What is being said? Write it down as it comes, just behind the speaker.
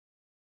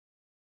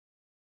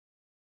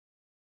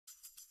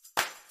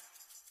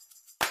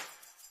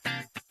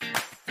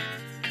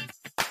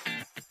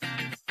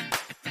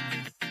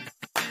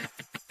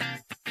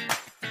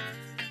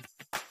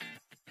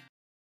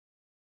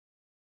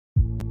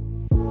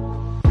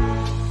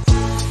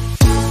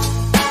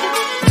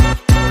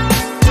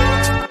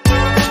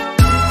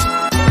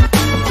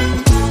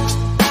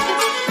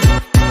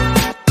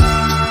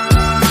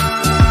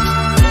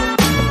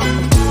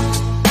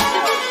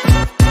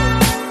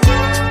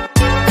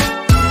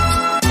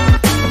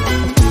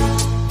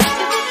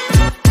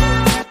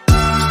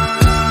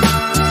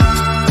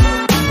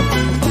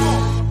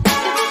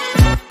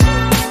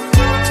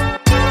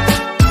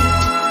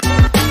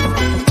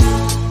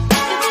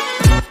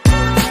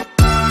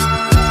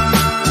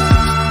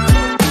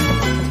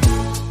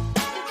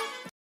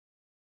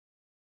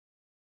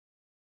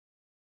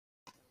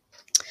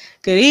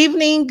Good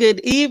evening, good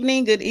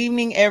evening, good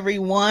evening,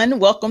 everyone.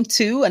 Welcome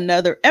to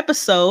another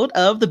episode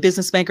of the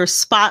Business Banker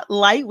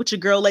Spotlight with your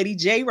girl, Lady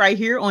J, right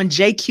here on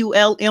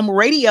JQLM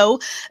Radio,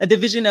 a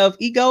division of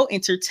Ego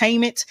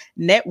Entertainment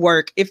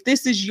Network. If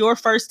this is your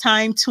first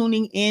time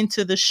tuning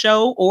into the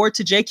show or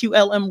to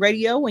JQLM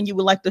Radio and you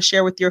would like to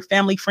share with your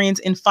family,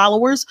 friends, and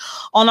followers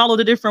on all of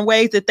the different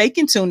ways that they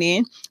can tune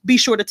in, be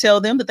sure to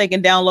tell them that they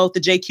can download the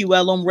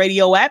JQLM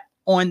Radio app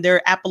on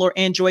their Apple or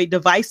Android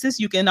devices.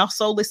 You can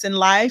also listen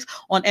live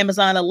on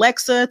Amazon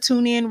Alexa,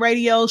 TuneIn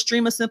Radio,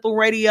 Stream a Simple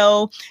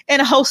Radio,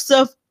 and a host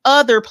of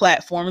other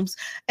platforms.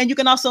 And you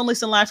can also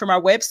listen live from our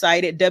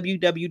website at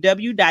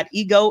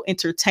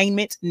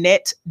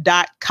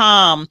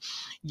www.egoentertainmentnet.com.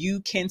 You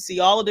can see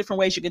all the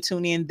different ways you can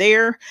tune in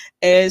there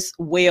as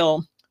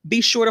well. Be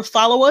sure to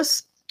follow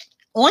us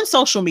on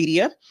social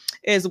media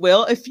as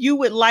well. If you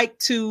would like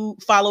to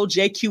follow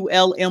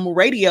JQLM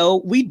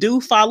Radio, we do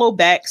follow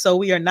back. So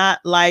we are not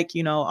like,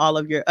 all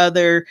of your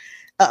other,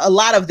 a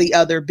lot of the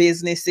other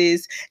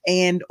businesses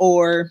and,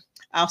 or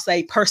I'll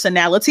say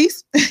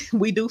personalities.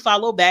 We do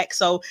follow back.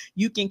 So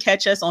you can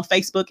catch us on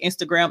Facebook,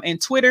 Instagram, and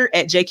Twitter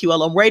at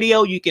JQLM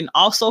Radio. You can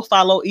also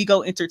follow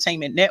Ego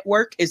Entertainment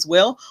Network as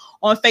well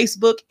on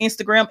Facebook,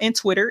 Instagram, and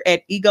Twitter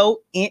at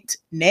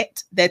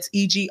EgoEntNet. That's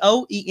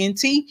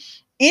EGOENT.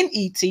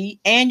 NET,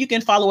 and you can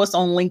follow us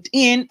on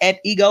LinkedIn at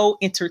Ego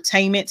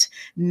Entertainment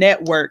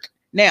Network.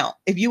 Now,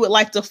 if you would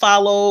like to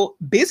follow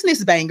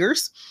Business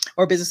Bangers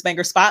or Business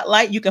Banger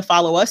Spotlight, you can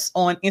follow us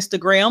on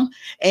Instagram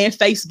and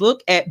Facebook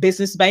at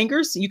Business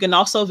Bangers. You can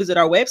also visit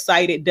our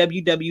website at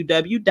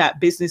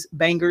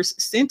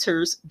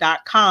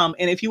www.businessbangerscenters.com.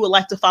 And if you would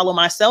like to follow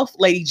myself,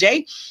 Lady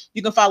J,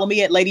 you can follow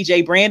me at Lady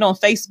J Brand on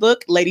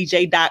Facebook,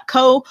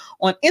 ladyj.co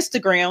on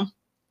Instagram.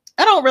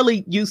 I don't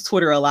really use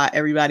Twitter a lot,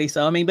 everybody.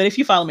 So, but if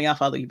you follow me, I'll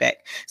follow you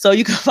back. So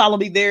you can follow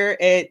me there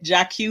at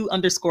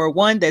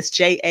JAQ_1. That's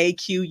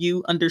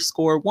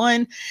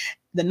JAQU_1,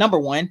 the number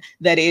one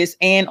that is,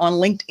 and on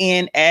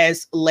LinkedIn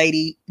as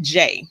Lady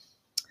J.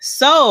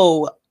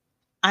 So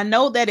I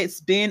know that it's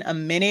been a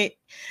minute.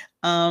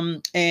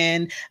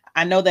 And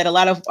I know that a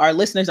lot of our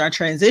listeners are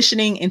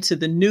transitioning into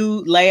the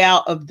new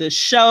layout of the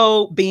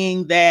show,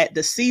 being that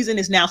the season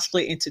is now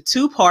split into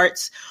two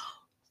parts.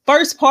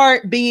 First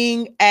part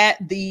being at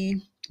the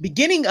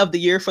beginning of the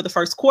year for the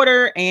first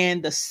quarter,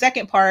 and the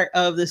second part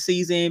of the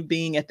season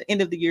being at the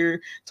end of the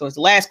year towards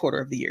the last quarter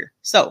of the year.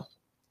 So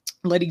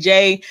Lady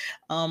J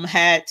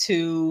had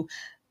to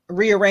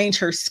rearrange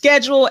her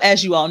schedule,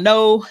 as you all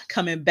know,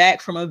 coming back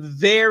from a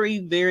very,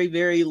 very,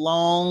 very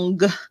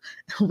long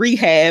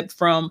rehab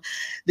from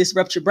this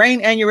ruptured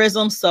brain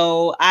aneurysm.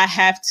 So I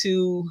have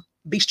to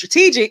be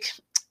strategic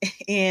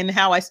in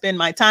how I spend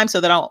my time so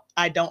that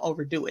I don't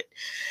overdo it.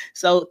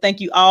 So thank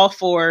you all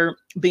for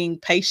being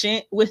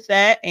patient with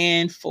that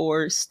and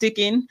for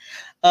sticking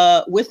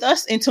with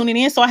us and tuning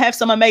in. So I have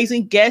some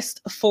amazing guests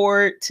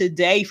for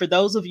today. For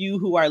those of you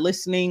who are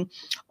listening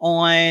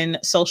on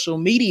social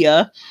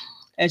media,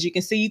 as you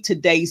can see,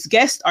 today's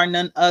guests are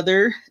none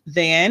other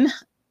than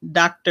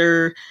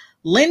Dr.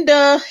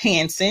 Linda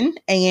Hansen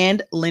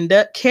and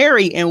Linda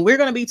Carey. And we're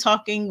going to be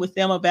talking with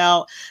them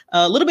about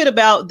a little bit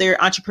about their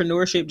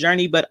entrepreneurship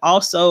journey, but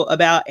also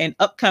about an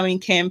upcoming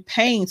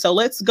campaign. So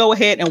let's go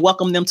ahead and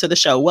welcome them to the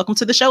show. Welcome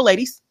to the show,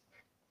 ladies.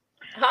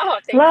 Oh,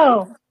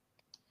 hello.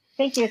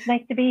 Thank you. It's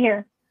nice to be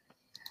here.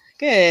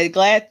 Good.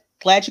 Glad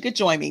you could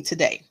join me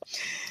today.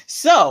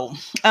 So,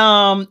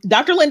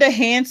 Dr. Linda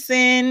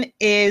Hansen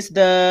is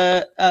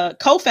the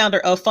co-founder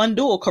of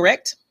FunDuel,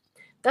 correct?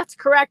 That's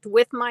correct.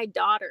 With my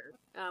daughter.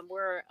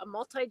 We're a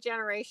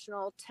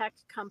multi-generational tech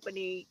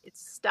company.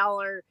 It's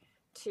stellar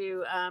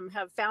to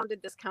have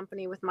founded this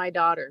company with my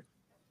daughter.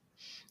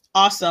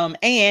 Awesome.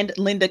 And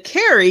Linda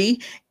Carey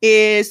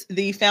is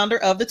the founder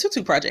of the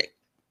TUTU Project.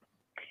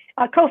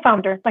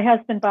 Co-founder. My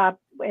husband, Bob,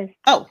 has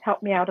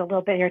helped me out a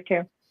little bit here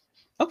too.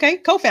 Okay,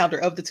 co-founder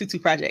of the TUTU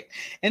Project.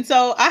 And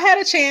so I had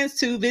a chance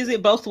to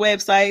visit both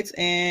websites,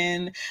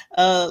 and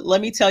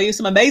let me tell you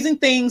some amazing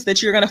things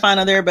that you're going to find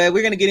on there, but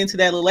we're going to get into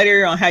that a little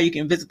later on how you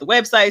can visit the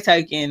websites, how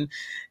you can,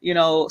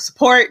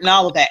 support and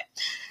all of that.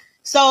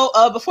 So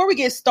before we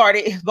get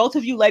started, if both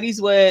of you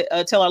ladies would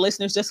tell our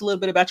listeners just a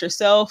little bit about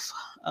yourself,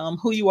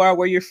 who you are,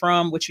 where you're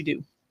from, what you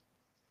do.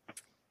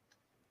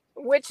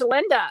 Which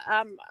Linda?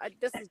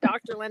 This is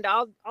Dr. Linda.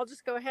 I'll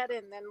just go ahead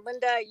and then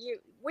Linda,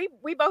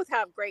 we both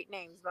have great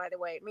names, by the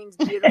way. It means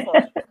beautiful.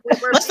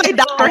 Let's say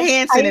Dr.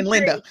 Hansen and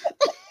Linda.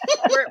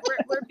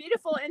 we're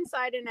beautiful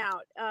inside and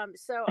out.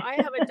 So I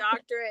have a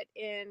doctorate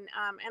in,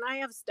 and I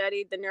have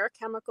studied the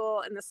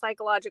neurochemical and the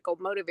psychological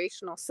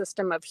motivational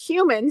system of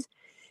humans,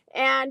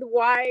 and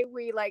why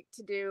we like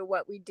to do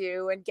what we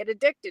do and get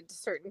addicted to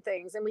certain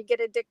things. And we get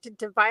addicted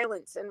to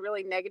violence and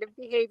really negative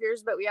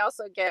behaviors, but we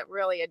also get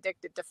really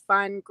addicted to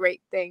fun,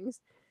 great things.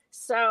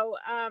 So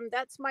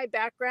that's my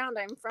background.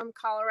 I'm from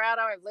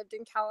Colorado. I've lived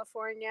in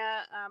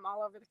California,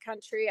 all over the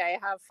country. I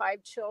have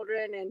 5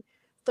 children and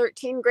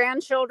 13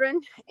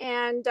 grandchildren.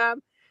 And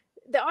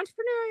the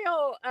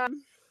entrepreneurial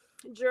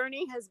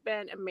journey has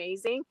been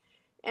amazing.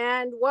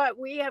 And what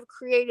we have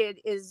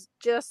created is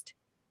just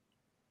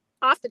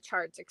off the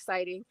charts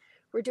exciting.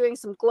 We're doing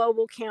some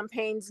global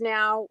campaigns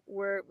now.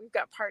 We've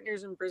got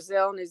partners in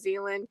Brazil, New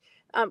Zealand.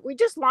 We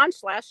just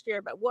launched last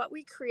year, but what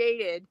we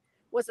created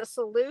was a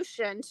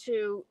solution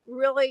to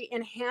really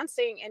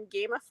enhancing and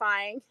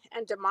gamifying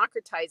and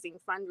democratizing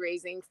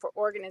fundraising for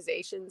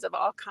organizations of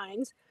all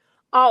kinds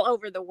all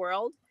over the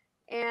world.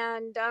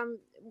 And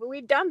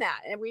we've done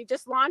that. And we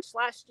just launched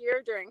last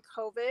year during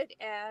COVID,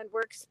 and we're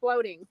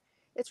exploding.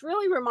 It's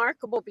really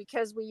remarkable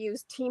because we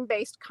use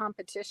team-based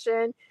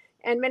competition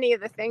and many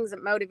of the things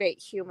that motivate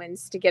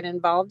humans to get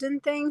involved in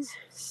things.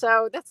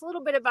 So that's a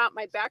little bit about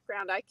my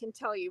background. I can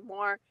tell you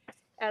more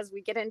as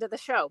we get into the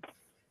show.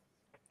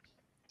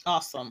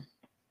 Awesome.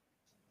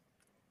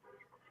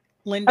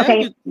 Linda,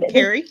 okay.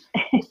 Carey.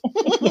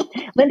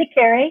 Linda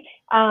Carey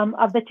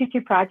of the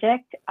TUTU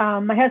Project.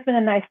 My husband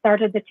and I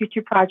started the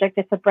TUTU Project.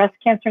 It's a breast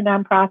cancer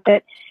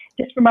nonprofit.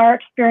 Just from our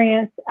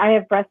experience, I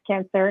have breast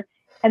cancer,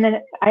 and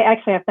then I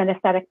actually have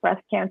metastatic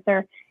breast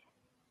cancer.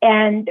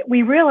 And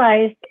we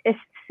realized as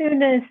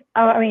soon as,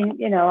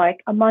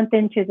 like a month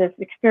into this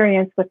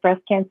experience with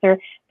breast cancer,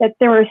 that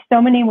there were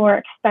so many more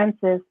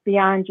expenses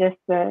beyond just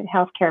the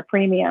healthcare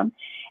premium.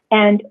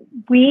 And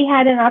we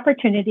had an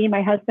opportunity.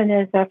 My husband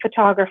is a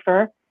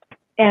photographer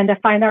and a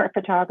fine art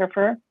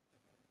photographer.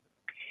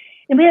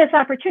 And we had this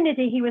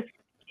opportunity.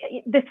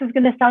 This is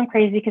going to sound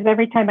crazy because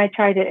every time I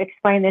try to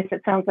explain this,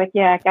 it sounds like,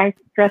 yeah, guys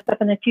dressed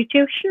up in a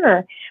tutu,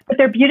 sure. But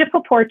they're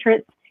beautiful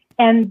portraits.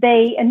 And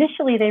they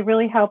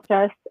really helped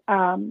us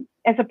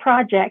as a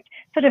project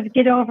sort of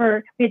get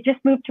over. We had just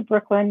moved to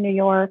Brooklyn, New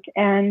York,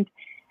 and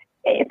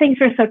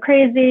things were so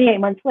crazy. 8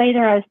 months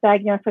later, I was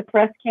diagnosed with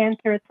breast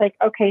cancer. It's like,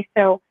 okay,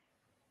 so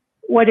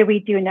what do we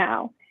do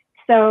now?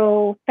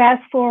 So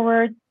fast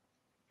forward,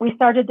 we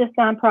started this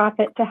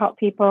nonprofit to help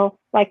people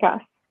like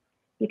us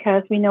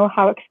because we know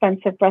how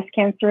expensive breast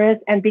cancer is.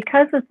 And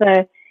because of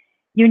the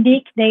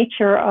unique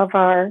nature of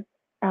our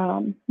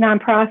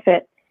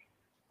nonprofit,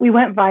 we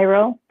went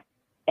viral,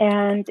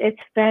 and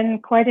it's been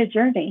quite a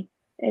journey.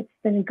 It's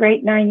been a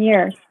great 9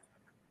 years.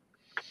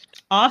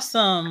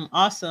 Awesome.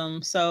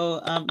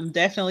 So I'm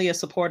definitely a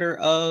supporter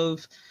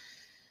of,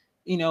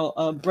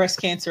 breast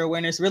cancer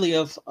awareness, really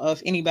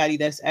of anybody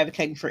that's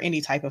advocating for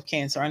any type of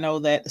cancer. I know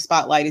that the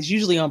spotlight is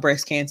usually on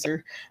breast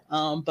cancer,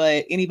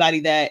 but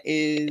anybody that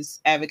is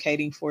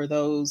advocating for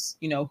those,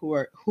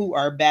 who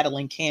are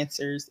battling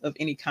cancers of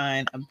any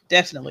kind, I'm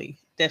definitely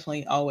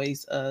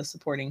always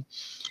supporting.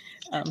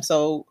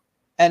 So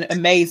an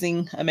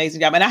amazing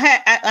job. And I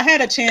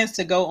had a chance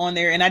to go on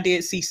there, and I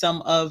did see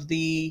some of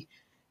the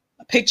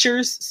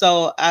pictures,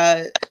 so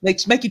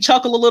make you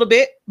chuckle a little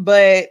bit,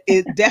 but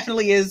it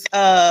definitely is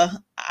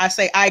I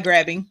say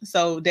eye-grabbing,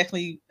 so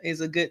definitely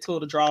is a good tool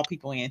to draw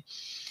people in.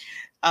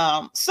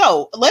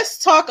 So let's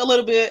talk a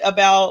little bit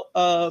about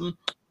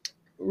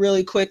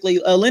really quickly,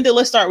 Linda,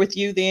 let's start with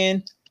you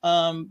then,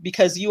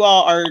 because you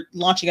all are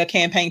launching a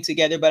campaign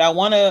together, but I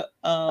want to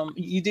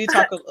you did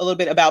talk a little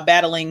bit about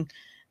battling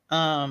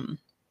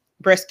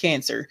breast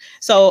cancer,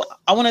 so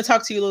I want to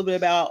talk to you a little bit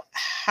about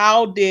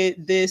how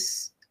did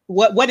this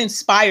what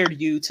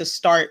inspired you to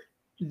start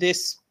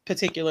this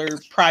particular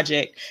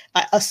project,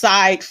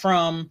 aside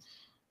from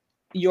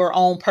your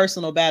own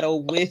personal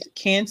battle with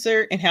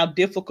cancer, and how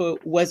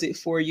difficult was it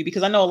for you?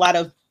 Because I know a lot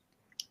of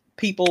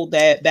people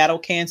that battle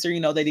cancer,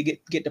 they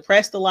get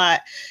depressed a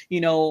lot,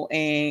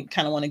 and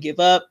kind of want to give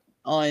up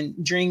on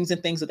dreams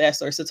and things of that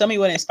sort. So tell me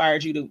what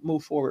inspired you to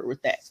move forward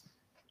with that.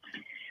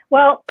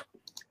 Well,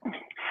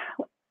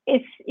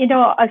 it's,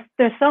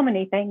 there's so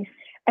many things.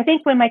 I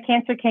think when my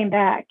cancer came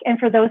back, and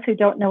for those who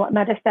don't know what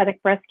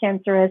metastatic breast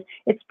cancer is,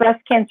 it's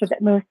breast cancer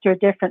that moves to a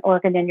different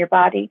organ in your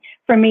body.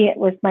 For me, it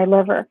was my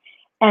liver,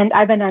 and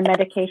I've been on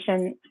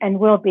medication and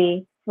will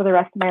be for the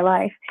rest of my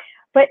life.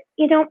 But,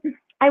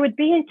 I would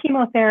be in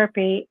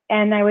chemotherapy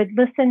and I would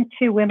listen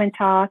to women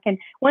talk. And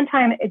one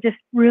time it just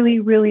really,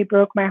 really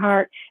broke my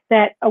heart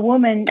that a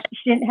woman,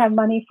 she didn't have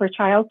money for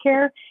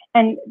childcare.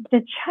 And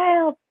the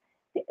child,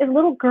 a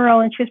little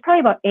girl, and she was probably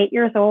about 8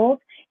 years old,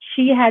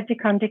 she had to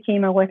come to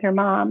chemo with her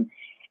mom.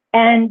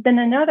 And then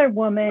another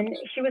woman,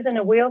 she was in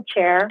a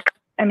wheelchair.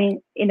 I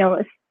mean,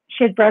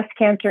 she had breast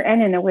cancer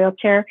and in a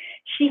wheelchair.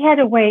 She had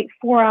to wait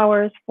 4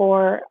 hours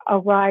for a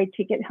ride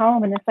to get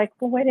home. And it's like,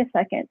 well, wait a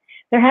second.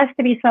 There has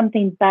to be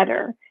something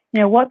better.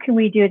 What can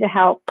we do to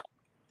help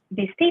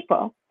these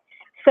people?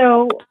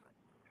 So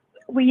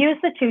we use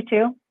the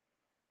TUTU.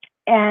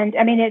 And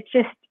I mean, it's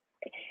just,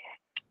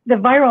 the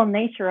viral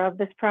nature of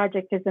this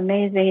project is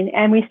amazing.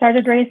 And we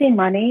started raising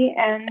money,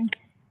 and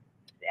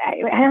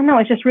I don't know,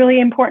 it's just really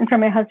important for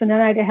my husband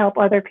and I to help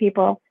other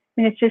people.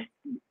 And it's just,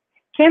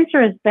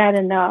 cancer is bad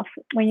enough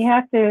when you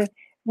have to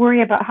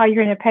worry about how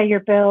you're going to pay your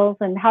bills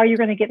and how you're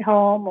going to get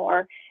home,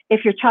 or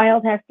if your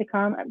child has to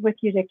come with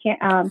you to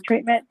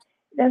treatment.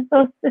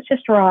 It's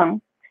just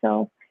wrong.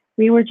 So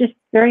we were just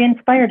very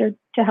inspired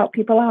to help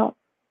people out.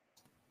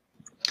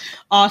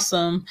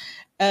 Awesome.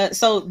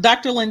 So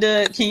Dr.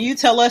 Linda, can you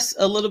tell us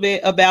a little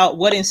bit about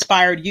what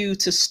inspired you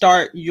to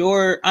start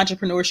your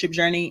entrepreneurship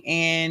journey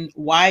and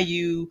why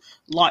you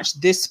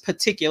launched this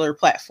particular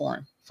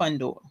platform,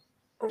 FundDuel?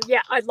 Oh,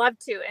 yeah, I'd love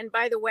to. And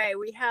by the way,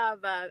 we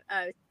have a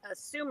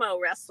sumo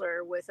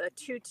wrestler with a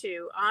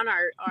tutu on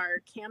our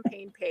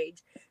campaign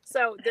page.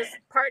 So this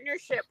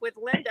partnership with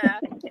Linda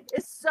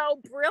is so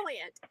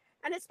brilliant.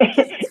 And it's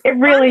because it's It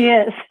really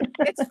is.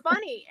 It's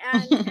funny.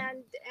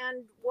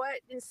 And what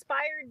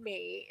inspired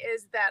me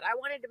is that I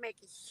wanted to make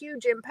a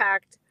huge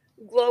impact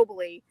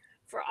globally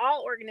for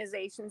all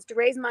organizations to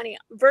raise money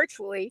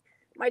virtually.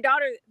 My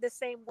daughter, the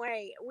same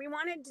way. We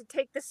wanted to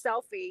take the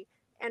selfie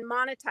and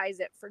monetize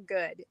it for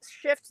good,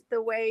 shift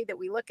the way that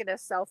we look at a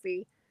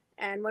selfie,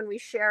 and when we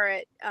share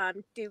it,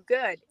 do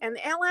good. And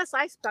the ALS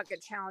Ice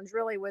Bucket Challenge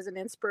really was an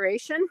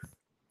inspiration.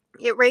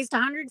 It raised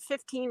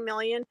 115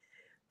 million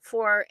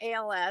for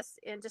ALS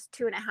in just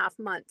 2.5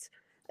 months.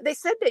 They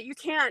said that you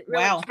can't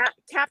really Wow.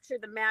 capture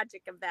the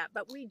magic of that,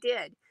 but we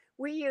did.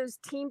 We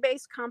used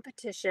team-based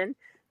competition.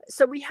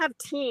 So we have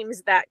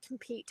teams that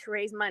compete to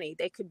raise money.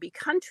 They could be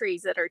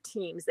countries that are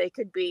teams. They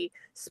could be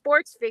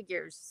sports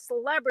figures,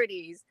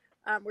 celebrities.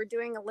 We're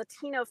doing a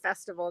Latino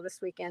festival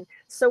this weekend.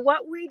 So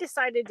what we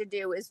decided to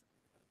do is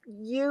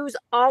use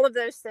all of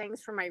those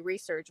things from my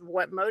research of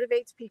what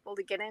motivates people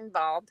to get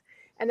involved.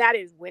 And that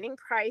is winning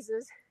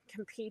prizes,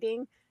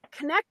 competing,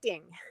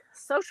 connecting.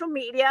 Social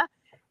media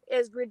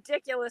is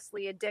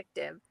ridiculously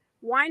addictive.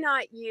 Why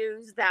not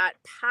use that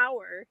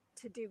power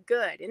to do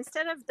good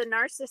instead of the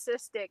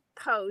narcissistic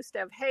post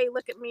of, hey,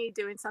 look at me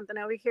doing something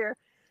over here.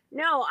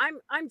 No,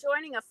 I'm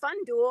joining a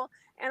fun duel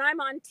and I'm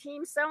on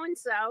team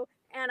so-and-so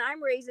and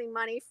I'm raising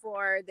money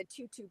for the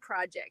TUTU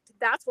project.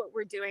 That's what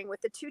we're doing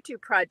with the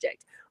TUTU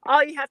project.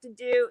 All you have to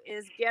do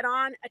is get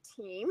on a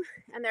team,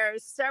 and there are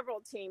several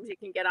teams you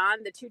can get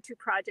on. The TUTU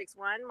project's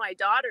one. My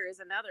daughter is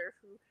another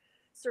who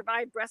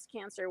survived breast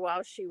cancer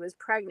while she was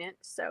pregnant.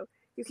 So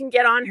you can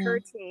get on her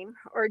team,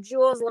 or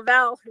Jules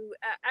Lavelle, who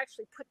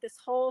actually put this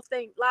whole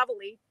thing,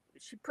 Lavely,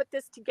 she put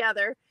this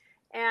together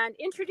and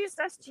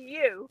introduced us to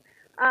you.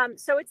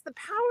 So it's the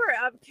power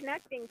of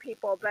connecting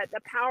people, but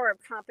the power of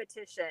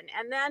competition,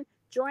 and then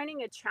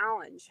joining a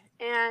challenge.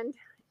 And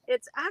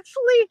it's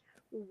actually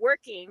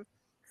working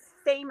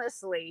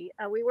famously.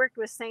 We worked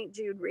with St.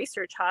 Jude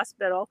Research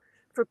Hospital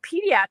for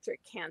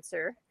pediatric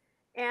cancer,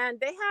 and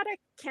they had a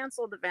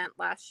canceled event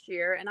last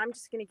year. And I'm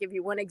just going to give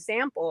you one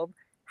example of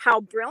how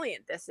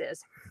brilliant this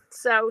is.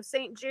 So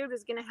St. Jude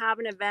is going to have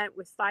an event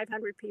with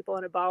 500 people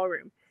in a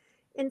ballroom.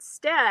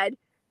 Instead,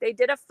 they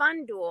did a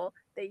fun duel.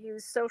 They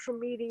used social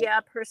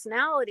media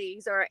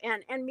personalities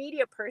and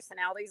media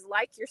personalities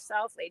like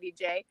yourself, Lady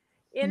J,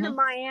 in the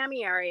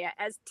Miami area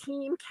as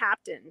team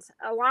captains,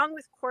 along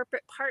with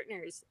corporate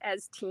partners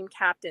as team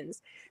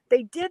captains.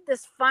 They did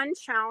this fun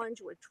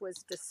challenge, which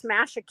was to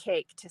smash a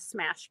cake to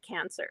smash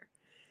cancer.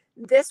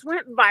 This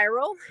went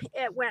viral.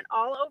 It went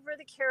all over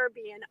the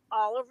Caribbean,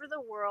 all over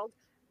the world,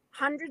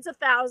 hundreds of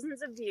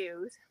thousands of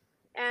views.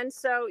 And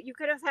so you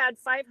could have had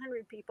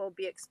 500 people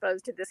be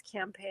exposed to this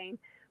campaign.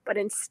 But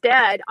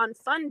instead, on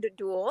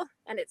FundDuel,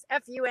 and it's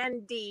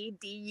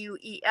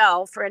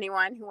FUNDDUEL for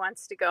anyone who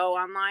wants to go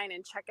online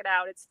and check it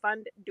out. It's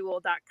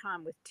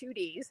fundduel.com with 2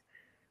 Ds,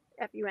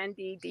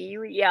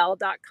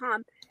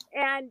 FUNDDUEL.com.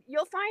 And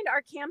you'll find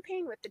our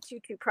campaign with the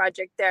TUTU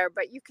project there.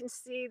 But you can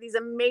see these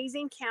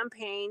amazing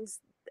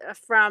campaigns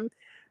from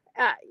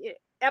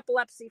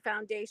Epilepsy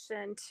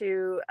Foundation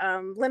to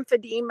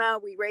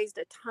lymphedema. We raised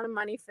a ton of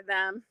money for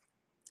them.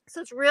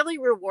 So it's really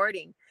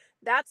rewarding.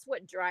 That's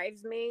what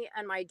drives me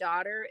and my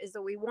daughter, is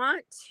that we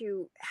want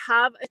to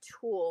have a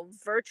tool,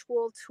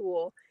 virtual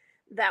tool,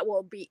 that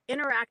will be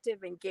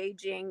interactive,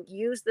 engaging,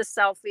 use the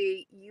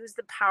selfie, use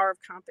the power of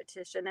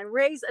competition, and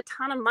raise a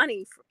ton of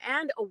money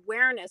and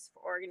awareness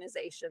for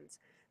organizations.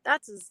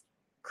 That's as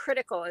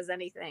critical as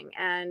anything.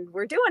 And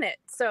we're doing it.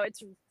 So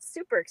it's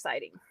super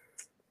exciting.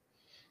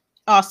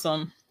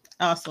 Awesome.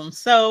 Awesome.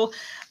 So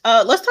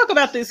let's talk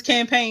about this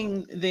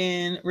campaign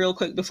then real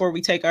quick before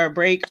we take our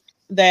break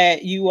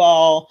that you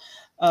all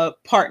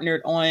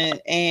partnered on,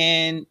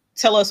 and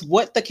tell us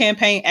what the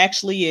campaign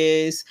actually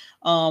is,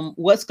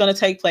 what's going to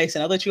take place.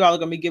 And I know that you all are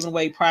going to be giving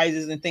away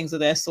prizes and things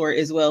of that sort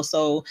as well.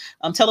 So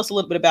tell us a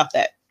little bit about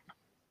that.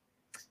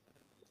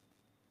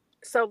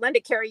 So Linda,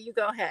 Carey, you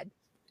go ahead,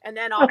 and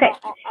then I'll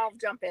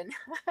jump in.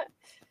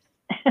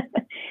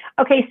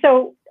 Okay,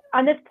 so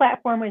on this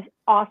platform is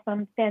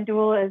awesome.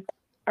 FundDuel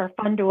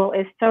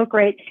is so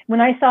great. When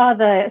I saw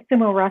the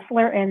sumo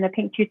wrestler in the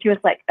pink tutu,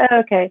 it's like, oh,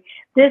 okay,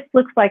 this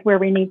looks like where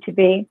we need to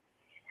be.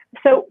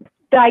 So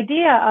the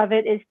idea of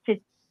it is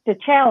the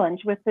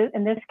challenge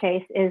in this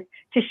case is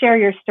to share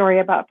your story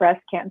about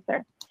breast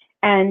cancer.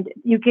 And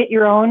you get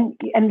your own,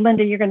 and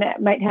Linda,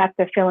 might have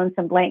to fill in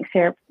some blanks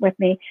here with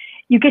me.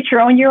 You get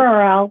your own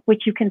URL,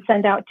 which you can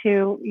send out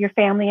to your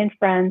family and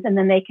friends, and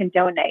then they can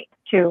donate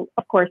to,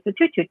 of course, the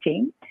TUTU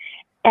team.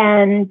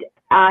 And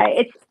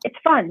it's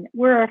fun.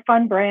 We're a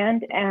fun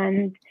brand.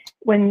 And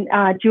when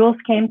Jules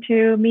came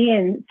to me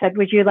and said,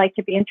 would you like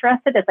to be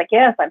interested? It's like,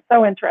 yes, I'm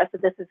so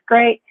interested. This is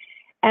great.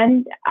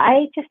 And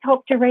I just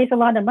hope to raise a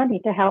lot of money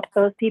to help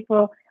those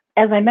people,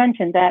 as I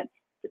mentioned, that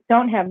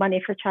don't have money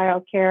for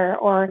childcare,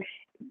 or,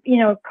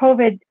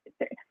 COVID.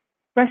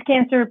 breast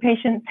cancer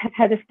patients have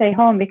had to stay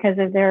home because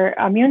of their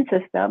immune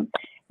system.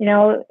 You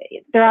know,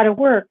 they're out of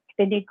work,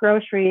 they need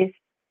groceries,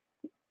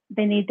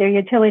 they need their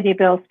utility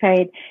bills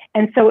paid.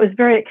 And so it was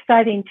very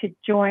exciting to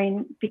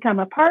become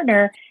a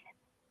partner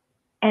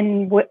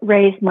and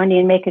raise money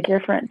and make a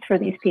difference for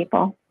these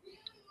people.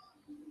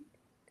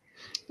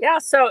 Yeah,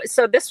 so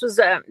this is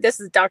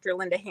Dr.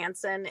 Linda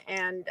Hansen,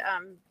 and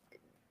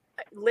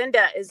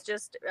Linda is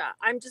just,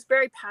 I'm just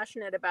very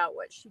passionate about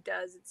what she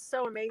does. It's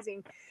so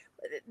amazing.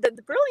 The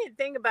brilliant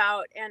thing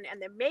about, and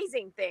the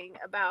amazing thing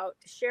about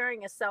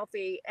sharing a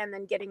selfie and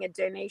then getting a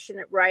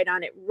donation right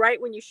on it, right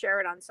when you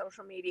share it on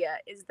social media,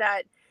 is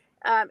that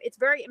it's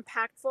very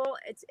impactful.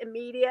 It's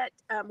immediate.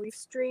 We've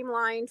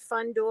streamlined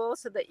FundDuel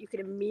so that you can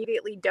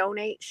immediately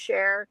donate,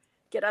 share,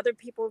 get other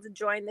people to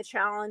join the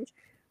challenge.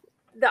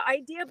 The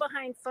idea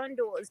behind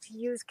FundDuel is to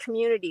use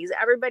communities,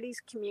 everybody's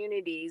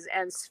communities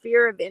and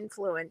sphere of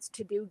influence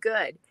to do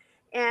good.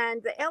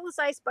 And the Endless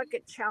Ice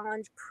Bucket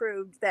Challenge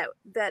proved that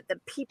the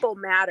people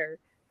matter,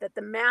 that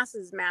the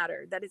masses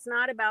matter, that it's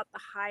not about the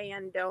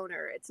high-end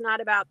donor. It's not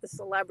about the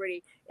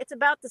celebrity. It's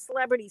about the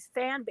celebrity's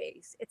fan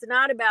base. It's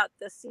not about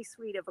the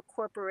C-suite of a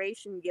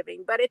corporation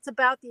giving, but it's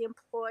about the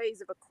employees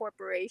of a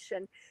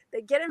corporation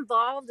that get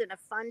involved in a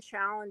fun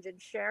challenge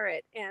and share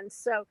it. And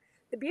so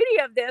the beauty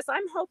of this,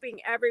 I'm hoping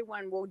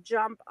everyone will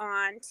jump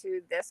on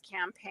to this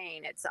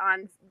campaign. It's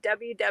on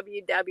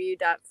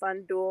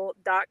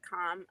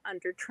www.fundduel.com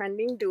under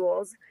Trending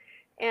Duels,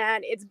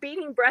 and it's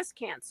beating breast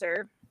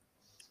cancer.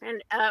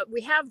 And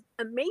we have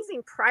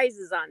amazing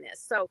prizes on this.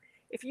 So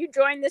if you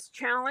join this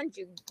challenge,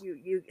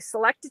 you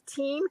select a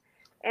team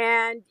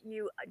and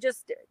you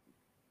just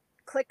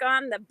click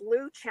on the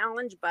blue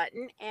challenge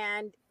button,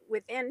 and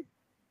within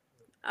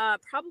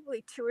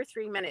probably 2 or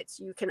 3 minutes,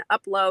 you can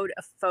upload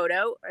a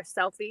photo or a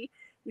selfie.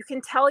 You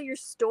can tell your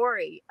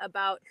story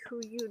about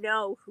who you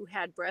know who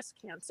had breast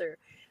cancer.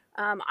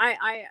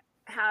 I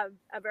have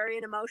a very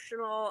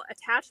emotional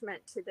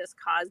attachment to this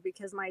cause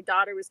because my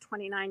daughter was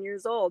 29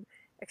 years old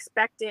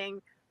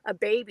expecting a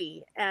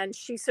baby, and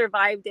she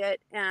survived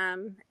it,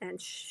 and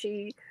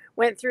she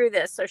went through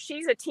this. So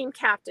she's a team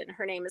captain.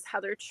 Her name is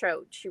Heather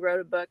Choate. She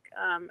wrote a book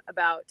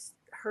about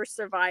her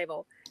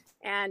survival,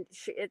 and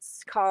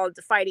it's called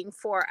Fighting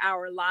for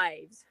Our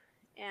Lives.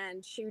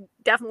 And she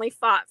definitely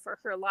fought for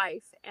her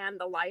life and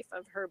the life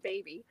of her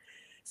baby.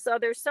 So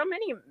there's so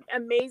many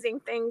amazing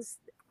things.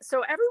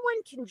 So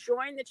everyone can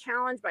join the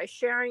challenge by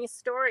sharing a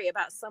story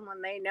about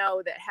someone they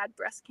know that had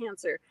breast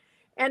cancer.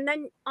 And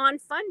then on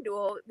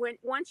FundDuel,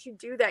 once you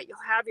do that, you'll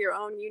have your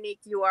own unique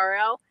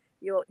URL.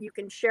 You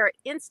can share it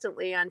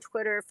instantly on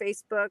Twitter,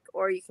 Facebook,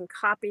 or you can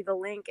copy the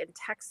link and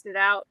text it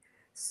out.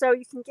 So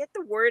you can get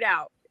the word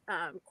out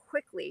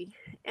quickly.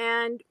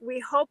 And we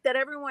hope that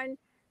everyone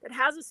that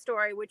has a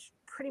story, which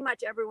pretty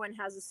much everyone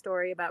has a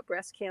story about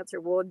breast cancer,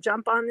 will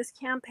jump on this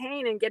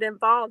campaign and get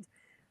involved.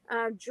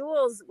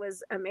 Jules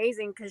was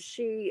amazing because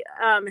she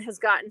has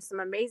gotten some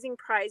amazing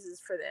prizes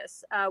for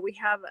this. We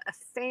have a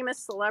famous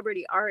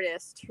celebrity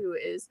artist who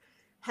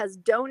has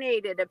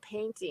donated a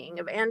painting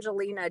of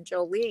Angelina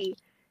Jolie,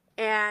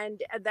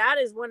 and that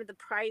is one of the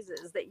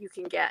prizes that you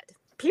can get.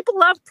 People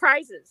love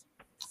prizes.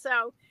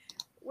 So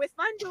with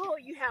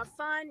FundDuel, you have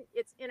fun,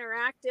 it's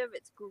interactive,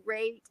 it's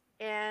great,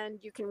 and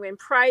you can win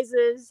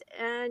prizes,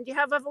 and you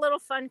have a little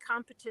fun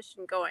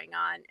competition going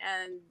on.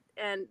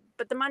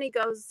 But the money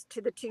goes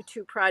to the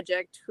TUTU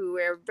project, who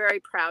we're very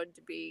proud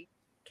to be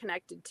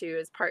connected to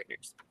as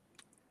partners.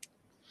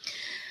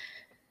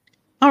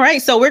 All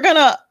right, so we're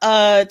gonna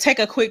take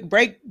a quick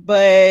break,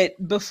 but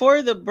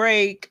before the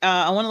break,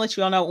 I want to let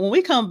you all know when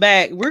we come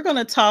back, we're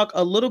gonna talk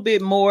a little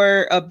bit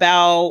more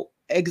about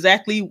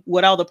exactly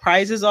what all the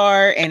prizes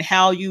are and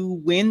how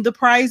you win the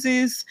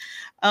prizes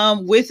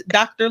with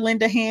Dr.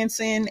 Linda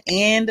Hansen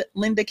and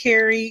Linda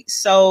Carey.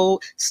 So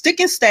stick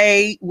and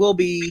stay. We'll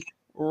be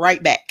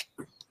right back.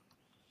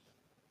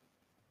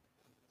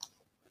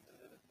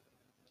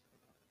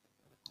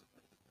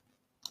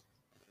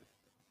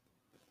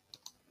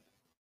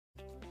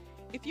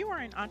 If you are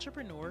an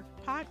entrepreneur,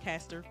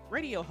 podcaster,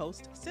 radio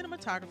host,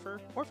 cinematographer,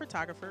 or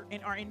photographer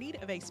and are in need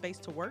of a space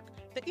to work,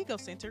 the Ego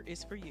Center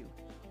is for you.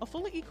 A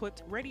fully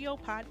equipped radio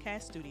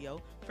podcast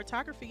studio,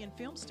 photography and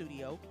film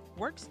studio,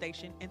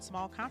 workstation, and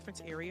small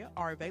conference area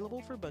are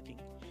available for booking.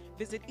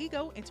 Visit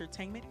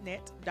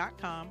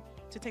egoentertainmentnet.com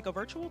to take a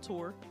virtual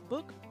tour,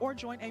 book, or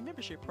join a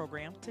membership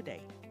program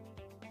today.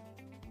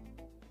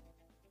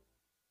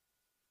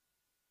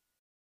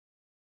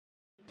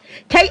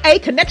 KA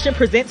Connection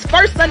presents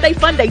First Sunday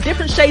Fun Day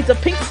Different Shades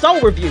of Pink Soul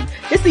Review.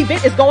 This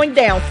event is going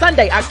down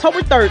Sunday, October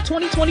 3rd,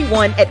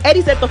 2021 at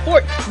Eddie's at the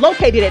Fort,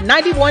 located at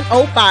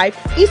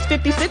 9105 East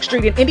 56th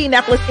Street in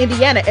Indianapolis,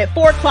 Indiana at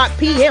 4 o'clock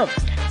p.m.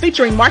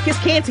 Featuring Marcus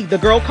Canty, The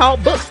Girl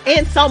Called Books,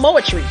 and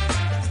Soulmoetry.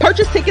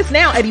 Purchase tickets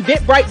now at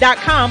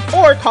eventbrite.com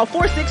or call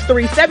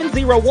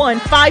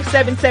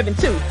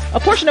 463-701-5772. A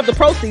portion of the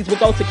proceeds will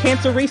go to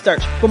cancer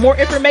research. For more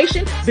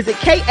information, visit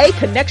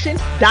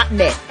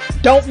kaconnections.net.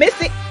 Don't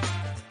miss it.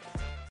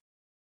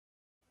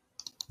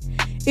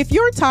 If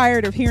you're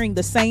tired of hearing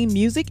the same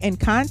music and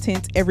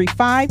content every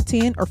 5,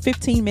 10, or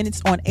 15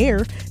 minutes on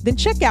air, then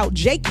check out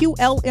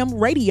JQLM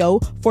Radio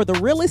for the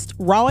realest,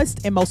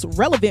 rawest, and most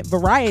relevant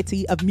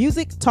variety of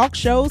music, talk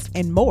shows,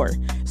 and more.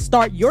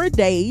 Start your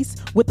days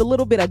with a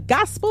little bit of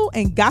gospel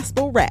and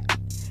gospel rap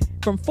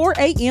from 4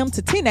 a.m.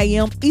 to 10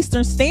 a.m.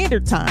 Eastern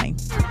Standard Time.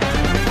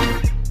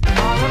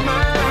 All of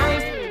my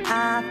life,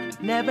 I've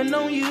never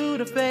known you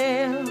to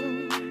fail.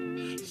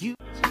 You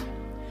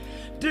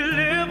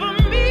deliver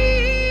me.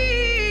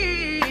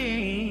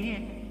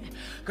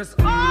 'Cause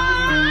all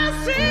I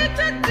seem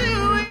to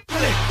do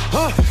is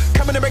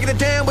coming and breaking it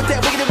down with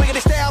that wiggity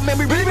style, man.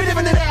 We really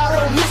living it out,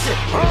 don't miss it.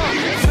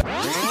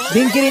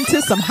 Then get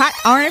into some hot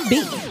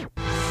R&B.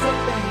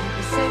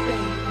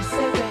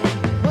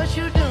 What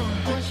you doing?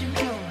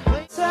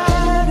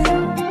 Excited.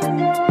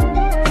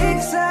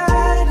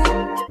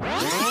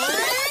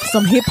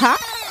 Some hip hop.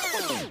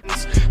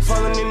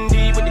 Falling in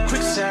deep with the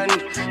quicksand.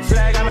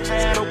 Flag on my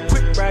hand, oh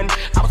quick run.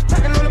 I was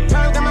packing on the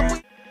pound, got my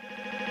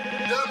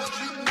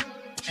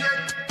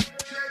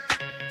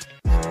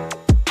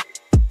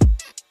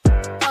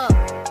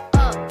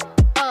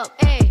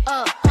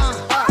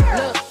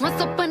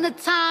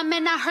time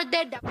and I heard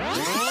that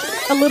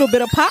a little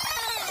bit of pop,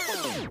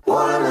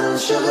 watermelon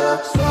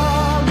sugar,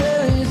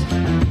 strawberries,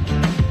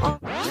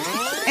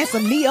 and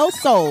some neo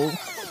soul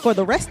for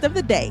the rest of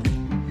the day.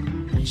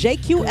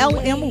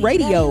 JQLM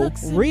Radio,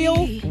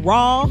 real,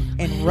 raw,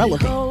 and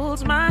relevant.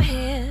 holds my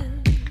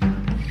hand.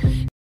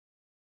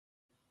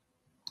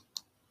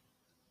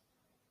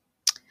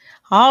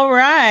 All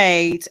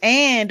right,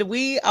 and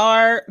we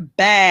are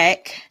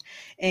back.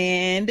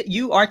 And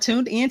you are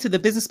tuned in to the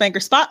Business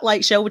Banker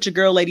Spotlight Show with your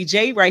girl, Lady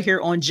J, right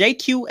here on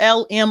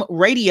JQLM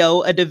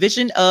Radio, a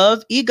division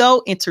of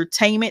Ego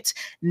Entertainment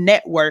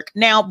Network.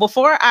 Now,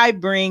 before I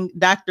bring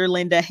Dr.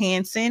 Linda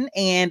Hansen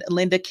and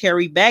Linda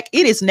Carey back,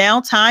 it is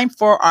now time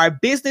for our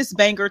Business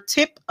Banker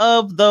Tip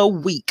of the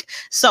Week.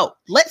 So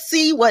let's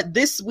see what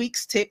this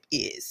week's tip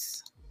is.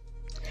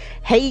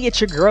 Hey, it's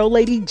your girl,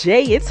 Lady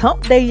J. It's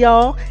hump day,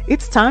 y'all.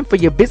 It's time for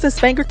your Business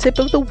Banker Tip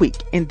of the Week.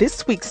 And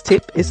this week's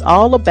tip is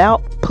all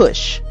about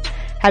push.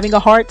 Having a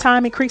hard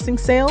time increasing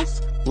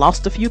sales?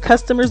 Lost a few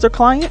customers or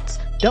clients?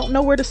 Don't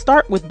know where to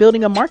start with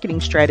building a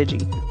marketing strategy?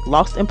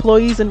 Lost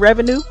employees and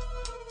revenue?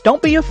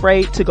 Don't be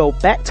afraid to go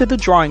back to the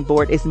drawing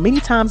board as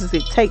many times as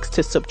it takes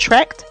to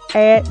subtract,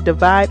 add,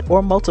 divide,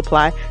 or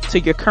multiply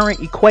to your current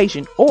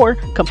equation, or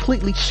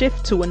completely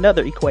shift to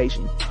another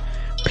equation.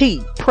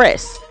 P,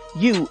 press.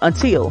 U,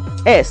 until.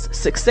 S,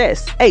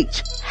 success.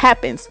 H,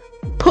 happens.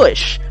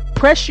 Push.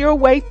 Press your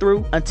way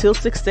through until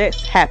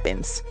success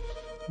happens.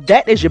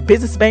 That is your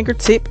Business Banker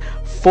tip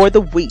for the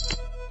week.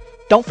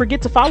 Don't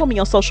forget to follow me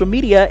on social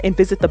media and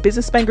visit the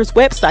Business Bankers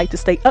website to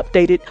stay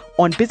updated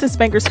on Business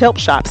Bankers help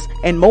shops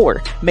and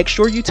more. Make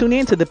sure you tune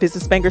in to the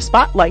Business Banker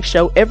Spotlight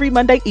Show every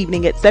Monday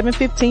evening at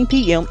 7:15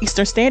 p.m.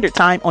 Eastern Standard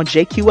Time on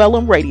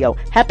JQLM Radio.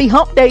 Happy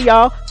hump day,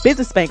 y'all.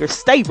 Business Bankers,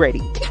 stay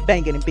ready. Keep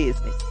banging in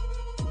business.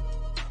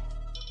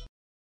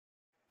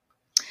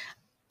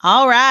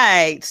 All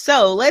right,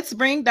 so let's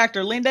bring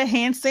Dr. Linda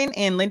Hansen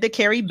and Linda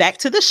Carey back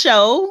to the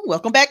show.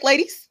 Welcome back,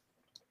 ladies.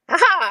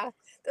 Aha,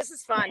 this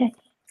is fun.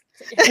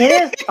 It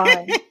is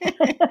fun.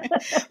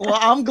 Well,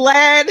 I'm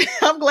glad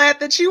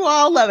that you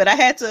all love it. I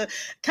had to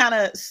kind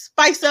of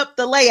spice up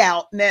the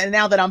layout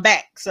now that I'm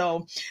back.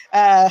 So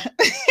yeah,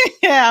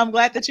 I'm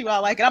glad that you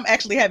all like it. I'm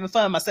actually having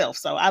fun myself.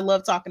 So I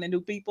love talking to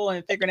new people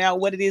and figuring out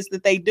what it is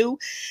that they do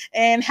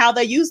and how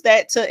they use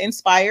that to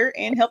inspire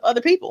and help other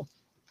people.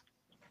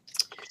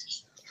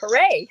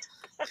 Hooray.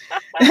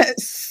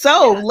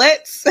 So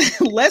let's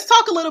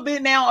talk a little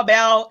bit now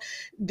about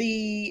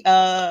the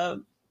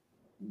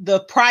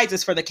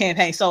prizes for the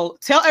campaign. So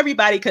tell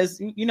everybody, because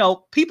you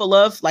know people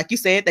love, like you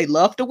said, they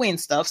love to win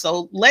stuff.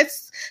 So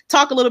let's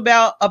talk a little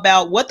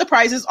about what the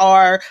prizes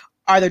are.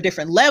 Are there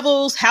different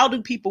levels? How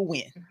do people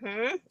win?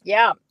 Mm-hmm.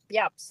 Yeah.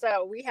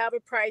 So we have a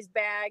prize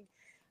bag.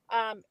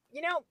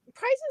 You know,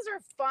 prizes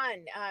are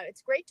fun.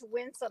 It's great to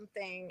win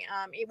something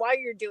while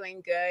you're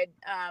doing good.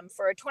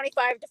 For a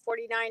 $25 to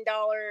 $49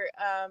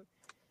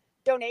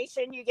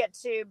 donation, you get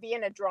to be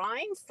in a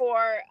drawing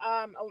for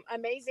an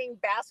amazing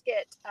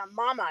basket.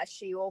 Mama,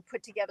 she will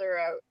put together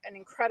an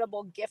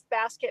incredible gift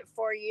basket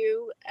for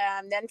you.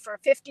 And then for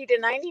 $50 to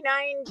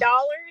 $99,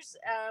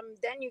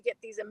 then you get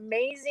these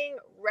amazing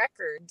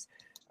records.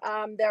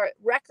 They're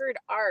record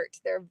art.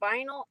 They're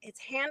vinyl. It's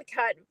hand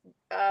cut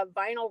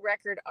vinyl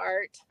record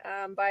art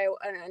by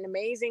an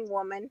amazing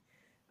woman.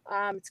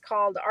 It's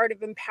called Art of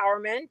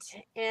Empowerment.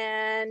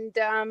 And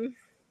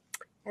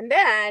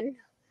then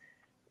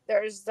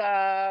there's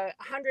 $100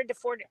 to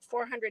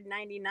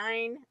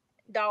 $499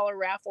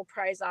 raffle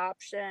prize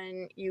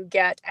option. You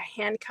get a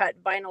hand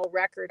cut vinyl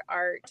record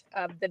art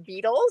of the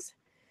Beatles.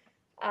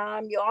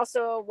 You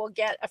also will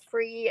get a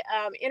free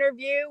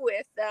interview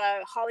with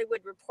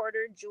Hollywood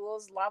reporter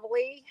Jules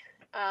Lovely,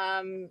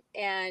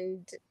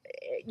 and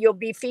you'll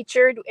be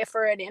featured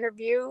for an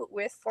interview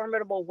with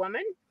Formidable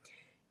Woman.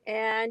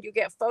 And you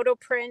get photo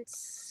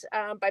prints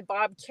by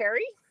Bob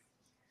Carey.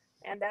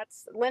 And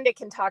that's, Linda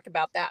can talk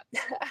about that.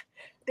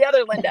 The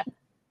other Linda,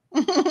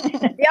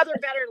 the other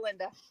better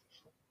Linda.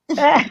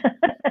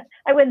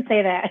 I wouldn't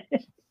say that.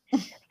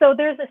 So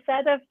there's a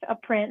set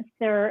of prints.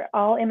 They're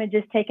all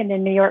images taken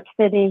in New York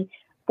City,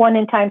 one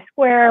in Times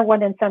Square,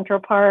 one in Central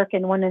Park,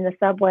 and one in the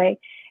subway.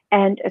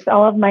 And it's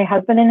all of my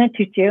husband in a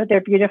tutu.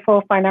 They're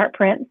beautiful fine art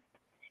prints.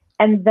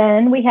 And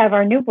then we have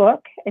our new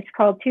book. It's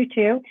called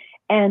TUTU,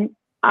 and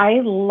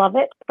I love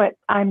it, but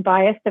I'm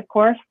biased, of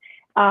course.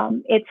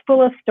 It's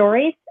full of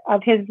stories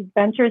of his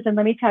adventures. And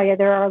let me tell you,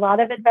 there are a lot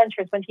of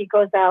adventures when he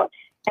goes out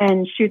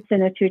and shoots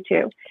in a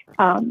tutu.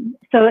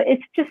 So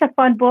it's just a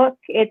fun book.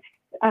 It's,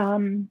 I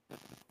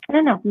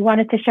don't know, we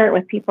wanted to share it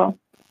with people.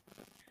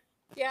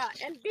 Yeah,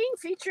 and being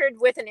featured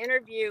with an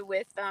interview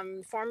with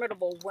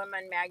Formidable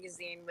Women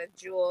magazine with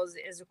Jules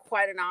is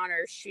quite an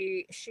honor.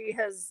 She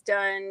has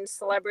done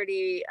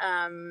celebrity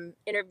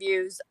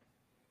interviews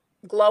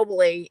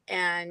globally,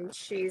 and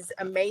she's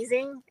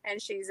amazing,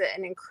 and she's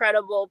an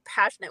incredible,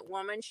 passionate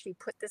woman. She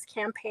put this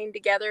campaign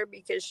together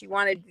because she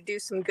wanted to do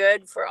some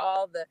good for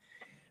all the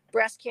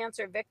breast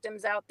cancer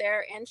victims out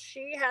there, and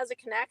she has a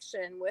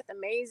connection with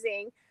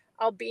amazing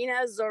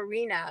Albina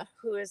Zorina,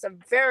 who is a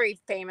very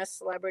famous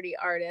celebrity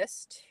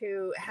artist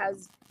who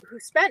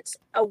spent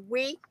a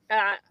week,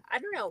 I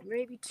don't know,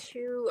 maybe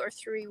 2 or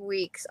 3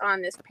 weeks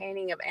on this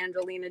painting of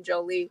Angelina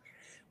Jolie,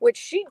 which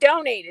she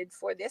donated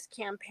for this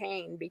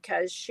campaign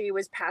because she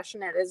was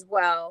passionate as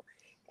well.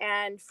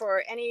 And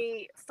for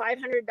any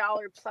 $500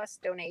 plus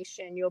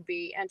donation, you'll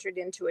be entered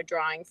into a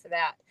drawing for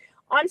that.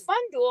 On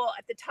FunDuel,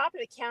 at the top of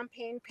the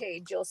campaign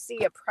page, you'll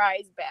see a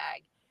prize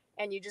bag.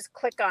 And you just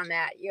click on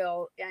that,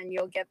 you'll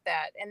get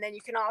that. And then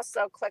you can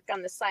also click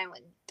on the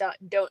silent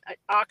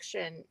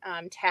auction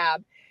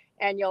tab,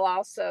 and you'll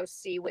also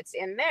see what's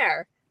in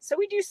there. So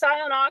we do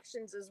silent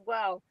auctions as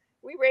well.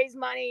 We raise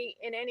money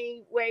in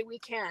any way we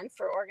can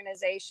for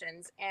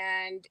organizations,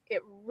 and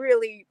it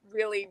really,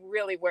 really,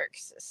 really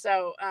works.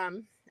 So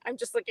I'm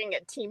just looking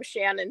at Team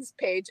Shannon's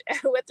page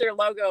with their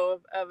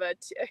logo of a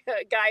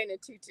guy in a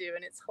tutu,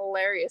 and it's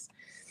hilarious.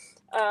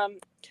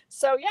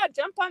 So yeah,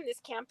 jump on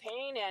this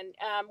campaign and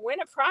win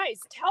a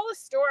prize. Tell a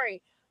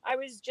story. I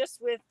was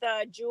just with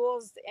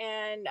Jules,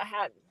 and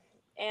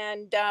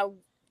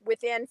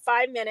within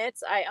 5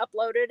 minutes, I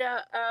uploaded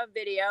a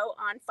video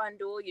on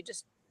FunDuel. You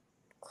just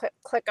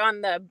click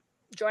on the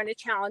join a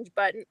challenge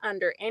button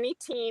under any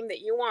team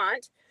that you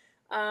want,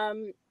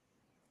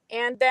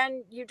 and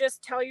then you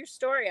just tell your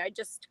story. I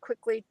just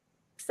quickly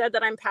said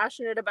that I'm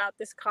passionate about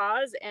this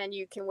cause, and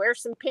you can wear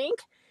some pink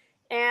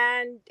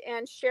and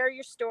share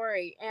your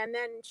story, and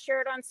then share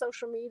it on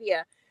social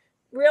media.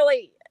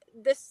 Really,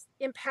 this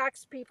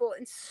impacts people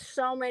in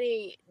so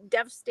many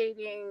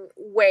devastating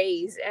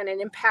ways, and it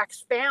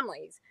impacts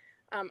families.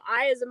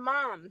 I, as a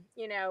mom,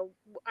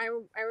 I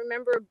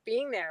remember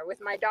being there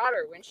with my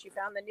daughter when she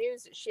found the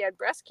news that she had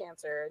breast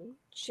cancer, and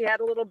she had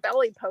a little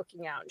belly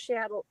poking out, and she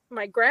had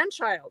my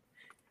grandchild.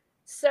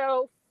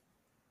 So,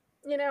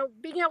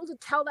 being able to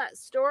tell that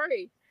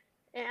story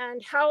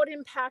and how it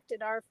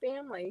impacted our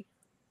family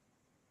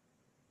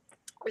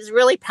was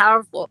really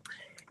powerful.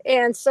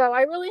 And so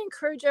I really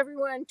encourage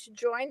everyone to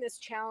join this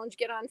challenge.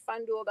 Get on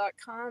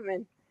funduel.com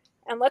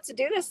and let's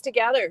do this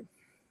together.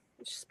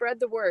 Spread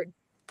the word.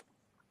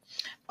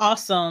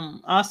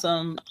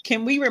 Awesome.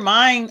 Can we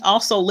remind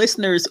also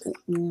listeners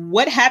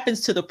what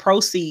happens to the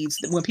proceeds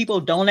when people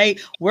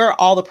donate? Where are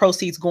all the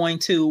proceeds going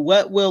to?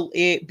 What will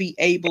it be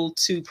able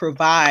to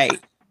provide?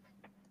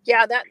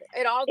 Yeah, that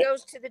it all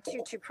goes to the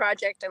TUTU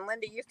project, and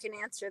Linda, you can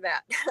answer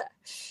that.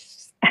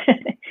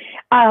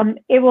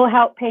 It will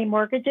help pay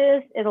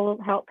mortgages.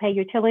 It'll help pay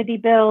utility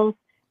bills,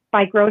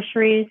 buy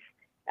groceries,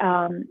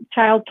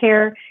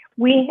 childcare.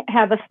 We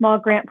have a small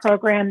grant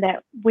program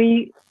that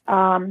we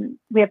have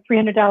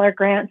 $300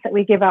 grants that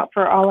we give out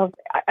for all of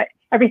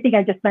everything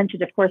I just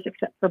mentioned, of course,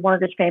 except for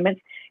mortgage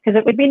payments, because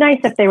it would be nice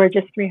if they were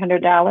just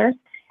 $300.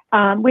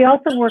 We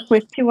also work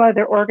with 2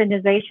 other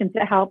organizations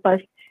that help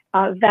us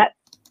vet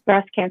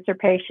breast cancer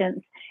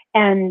patients,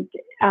 and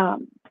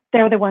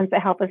they're the ones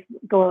that help us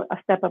go a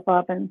step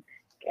above and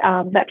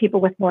vet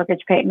people with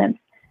mortgage payments.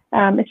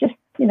 It's just,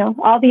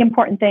 all the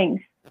important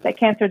things that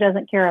cancer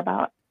doesn't care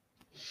about.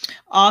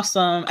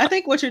 Awesome. I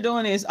think what you're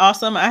doing is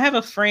awesome. I have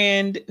a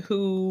friend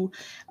who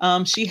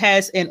she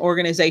has an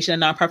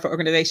organization, a nonprofit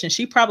organization.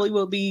 She probably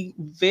will be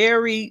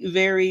very,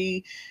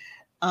 very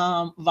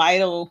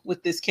vital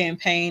with this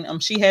campaign.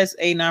 She has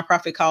a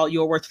nonprofit called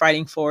You're Worth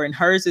Fighting For, and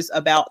hers is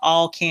about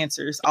all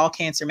cancers, all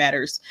cancer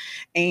matters.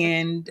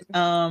 And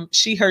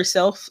she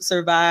herself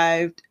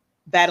survived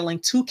battling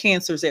 2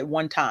 cancers at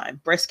one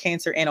time, breast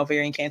cancer and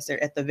ovarian cancer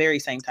at the very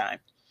same time.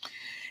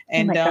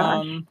 And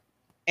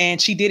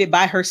and she did it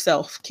by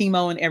herself,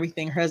 chemo and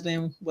everything. Her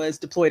husband was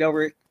deployed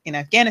over in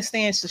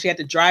Afghanistan, so she had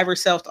to drive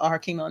herself to all her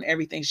chemo and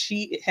everything.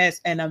 She has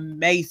an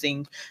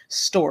amazing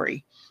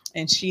story.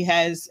 And she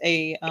has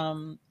a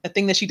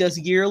thing that she does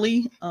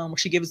yearly, where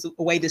she gives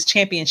away this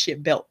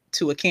championship belt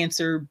to a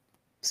cancer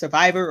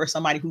survivor or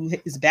somebody who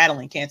is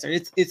battling cancer.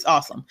 It's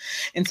awesome.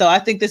 And so I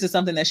think this is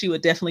something that she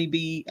would definitely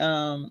be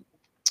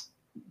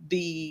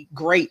be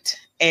great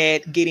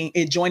at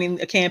joining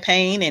a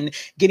campaign and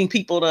getting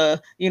people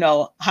to,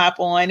 hop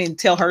on and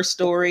tell her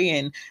story.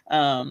 And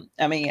I'm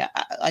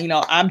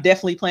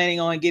definitely planning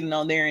on getting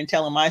on there and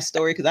telling my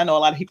story, because I know a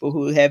lot of people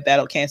who have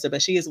battled cancer,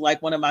 but she is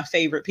like one of my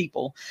favorite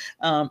people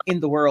in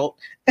the world.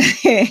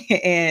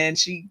 And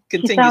she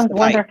continues she sounds to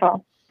fight.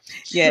 wonderful.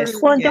 Yes.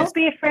 Well, yes. Don't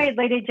be afraid,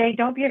 Lady J.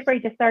 Don't be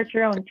afraid to start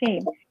your own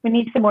team. We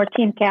need some more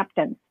team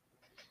captains.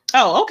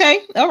 Oh,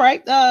 okay. All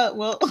right.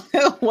 Well,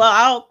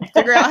 I'll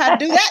figure out how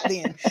to do that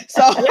then.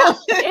 So yeah,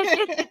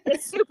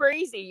 it's super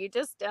easy. You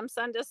just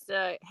send us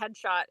a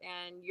headshot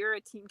and you're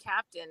a team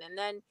captain, and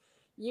then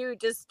you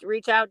just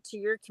reach out to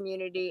your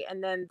community,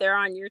 and then they're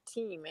on your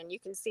team, and you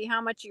can see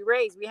how much you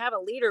raise. We have a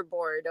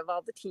leaderboard of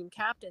all the team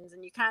captains,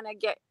 and you kind of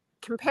get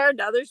compared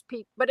to others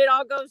people, but it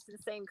all goes to the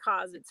same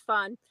cause. It's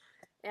fun,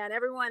 and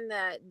everyone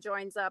that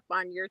joins up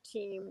on your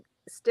team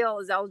still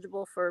is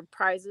eligible for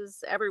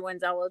prizes.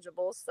 Everyone's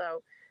eligible,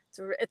 so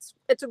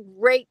it's a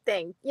great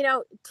thing.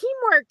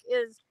 Teamwork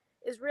is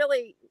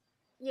really,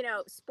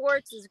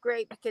 sports is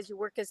great because you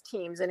work as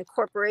teams. In a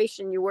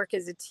corporation, you work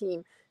as a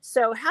team.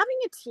 So having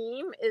a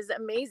team is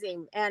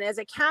amazing. And as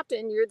a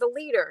captain, you're the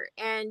leader,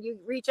 and you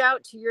reach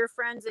out to your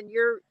friends, and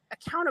you're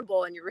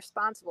accountable and you're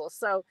responsible.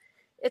 So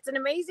it's an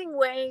amazing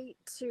way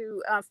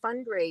to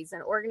fundraise,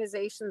 and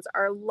organizations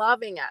are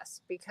loving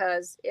us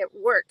because it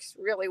works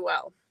really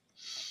well.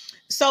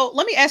 So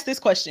let me ask this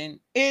question.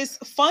 Is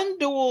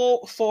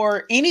FundDuel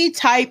for any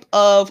type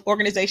of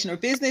organization or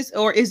business,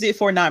 or is it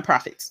for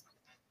nonprofits?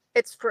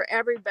 It's for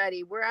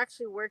everybody. We're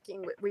actually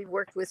we've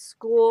worked with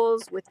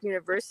schools, with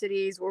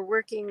universities. We're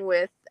working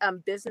with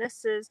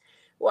businesses.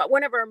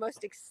 One of our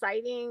most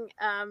exciting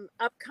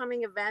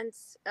upcoming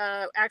events,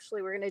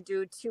 actually, we're going to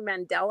do 2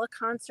 Mandela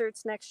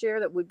concerts next year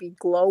that would be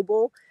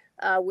global,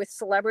 with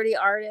celebrity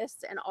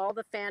artists and all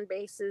the fan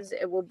bases.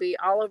 It will be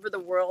all over the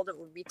world. It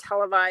will be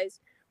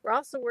televised. We're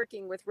also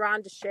working with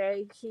Ron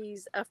DeShay.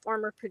 He's a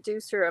former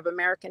producer of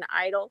American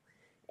Idol.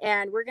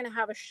 And we're going to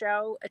have a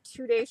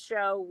 2-day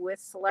show with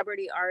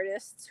celebrity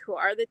artists who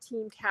are the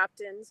team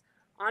captains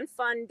on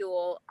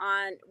FundDuel.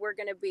 We're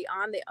going to be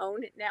on the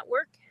OWN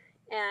network.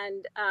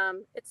 And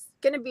it's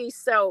going to be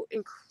so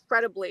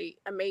incredibly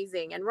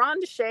amazing. And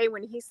Ron DeShay,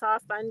 when he saw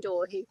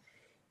FundDuel,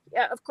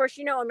 of course,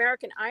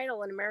 American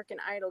Idol, and American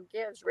Idol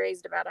Gives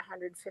raised about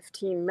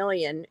 $115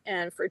 million,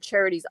 and for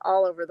charities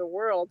all over the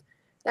world.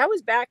 That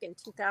was back in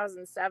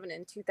 2007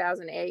 and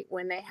 2008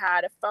 when they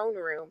had a phone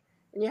room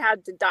and you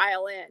had to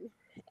dial in.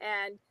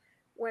 And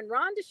when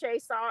Ron DeShay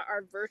saw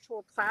our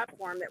virtual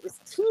platform that was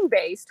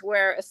team-based,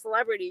 where a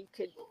celebrity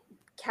could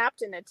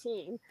captain a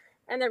team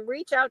and then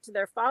reach out to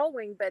their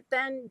following, but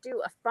then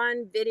do a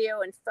fun video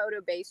and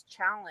photo-based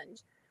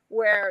challenge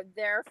where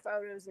their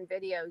photos and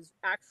videos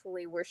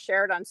actually were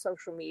shared on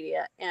social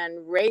media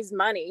and raised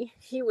money,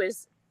 he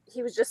was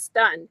just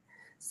stunned.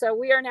 So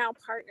we are now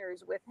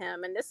partners with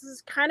him. And this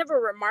is kind of a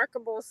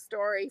remarkable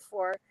story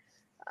for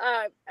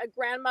a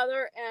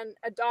grandmother and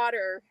a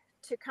daughter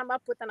to come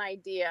up with an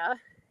idea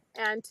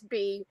and to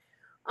be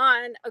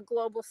on a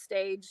global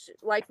stage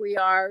like we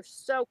are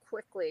so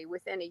quickly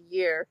within a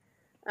year.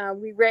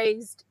 We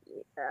raised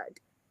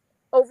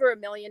over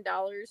 $1 million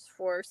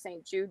for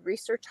St. Jude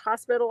Research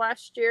Hospital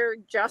last year,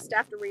 just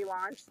after we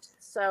launched.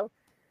 So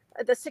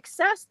the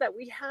success that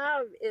we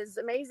have is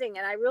amazing.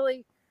 And I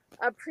really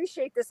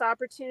appreciate this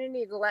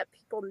opportunity to let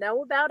people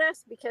know about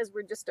us, because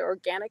we're just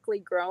organically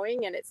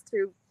growing, and it's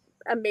through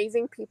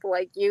amazing people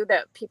like you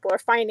that people are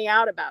finding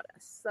out about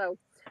us. So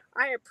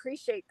I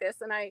appreciate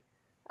this, and I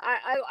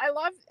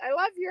love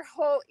your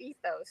whole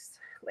ethos,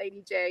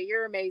 Lady J.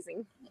 You're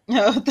amazing.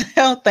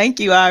 Oh, thank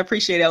you. I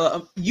appreciate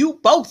it. You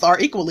both are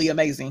equally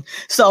amazing.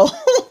 So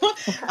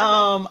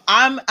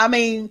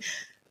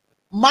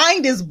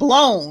mind is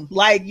blown.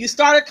 Like, you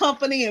start a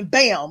company and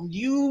bam,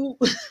 you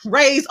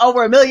raise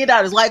over $1 million.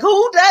 Like,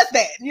 who does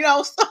that?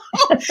 So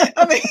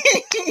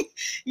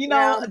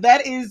Yeah.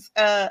 that is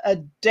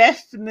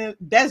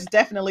that's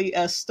definitely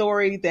a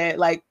story that,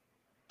 like,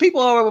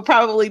 people will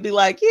probably be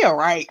like, yeah,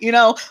 right.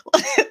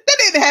 That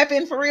didn't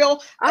happen for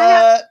real.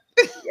 I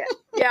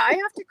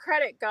have to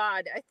credit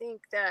God. I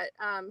think that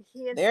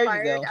he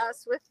inspired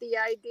us with the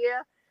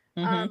idea.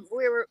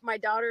 My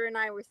daughter and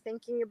I were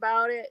thinking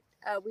about it.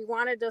 We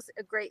wanted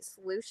a great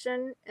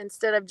solution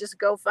instead of just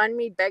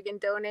GoFundMe, beg and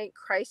donate,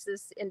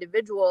 crisis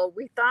individual.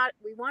 We thought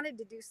we wanted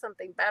to do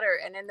something better.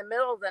 And in the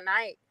middle of the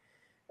night,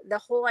 the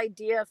whole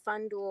idea of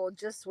FundDuel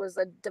just was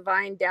a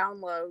divine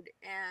download.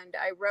 And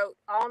I wrote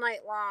all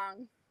night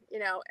long,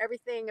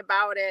 everything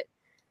about it,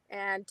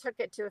 and took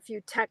it to a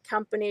few tech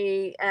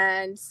company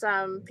and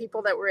some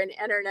people that were in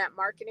internet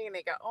marketing. And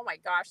they go, oh my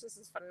gosh, this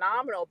is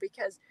phenomenal,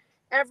 because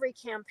every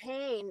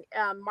campaign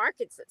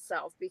markets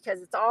itself,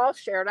 because it's all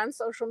shared on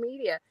social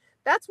media.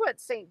 That's what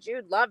St.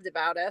 Jude loved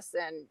about us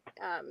and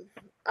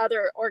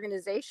other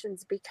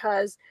organizations,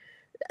 because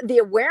the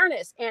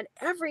awareness, and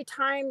every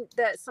time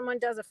that someone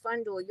does a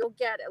FundDuel, you'll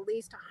get at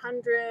least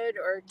 100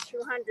 or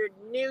 200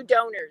 new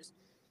donors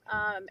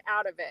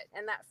out of it.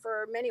 And that,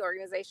 for many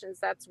organizations,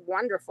 that's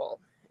wonderful.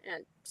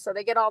 And so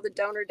they get all the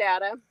donor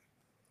data.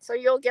 So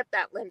you'll get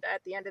that, Linda,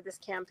 at the end of this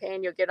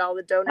campaign. You'll get all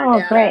the donor Oh,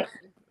 data. great.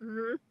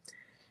 Mm-hmm.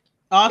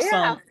 Awesome.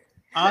 Yeah.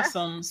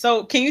 Awesome.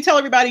 So can you tell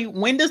everybody,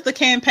 when does the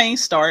campaign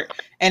start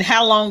and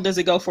how long does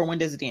it go for? When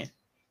does it end?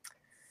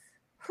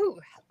 Whew.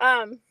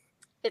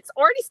 It's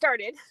already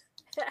started.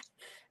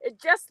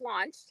 It just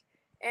launched,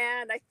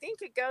 and I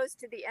think it goes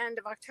to the end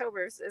of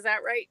October. Is that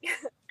right?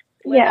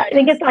 Yeah, I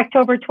think it's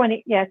October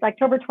 20. Yes,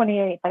 October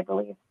 28th, I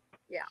believe.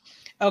 Yeah.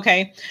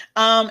 Okay.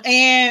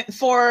 And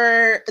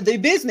for the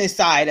business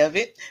side of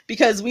it,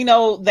 because we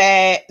know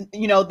that,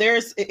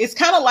 it's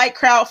kind of like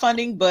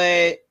crowdfunding,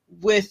 but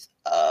with,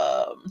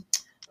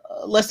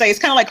 let's say it's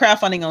kind of like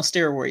crowdfunding on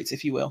steroids,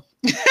 if you will.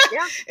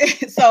 Yeah.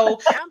 So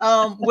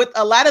with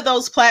a lot of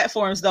those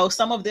platforms, though,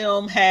 some of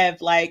them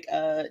have like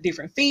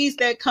different fees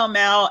that come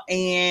out,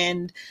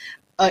 and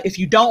if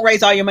you don't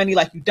raise all your money,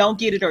 like you don't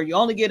get it, or you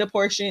only get a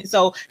portion.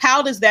 So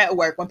how does that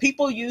work? When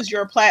people use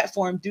your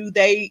platform,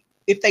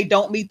 if they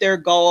don't meet their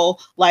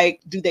goal,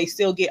 like, do they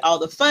still get all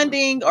the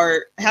funding,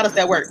 or how does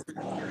that work?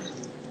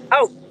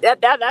 Oh,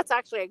 that's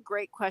actually a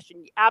great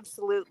question.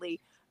 Absolutely.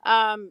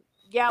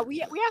 Yeah,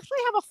 we actually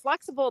have a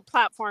flexible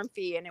platform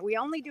fee, and we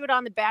only do it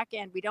on the back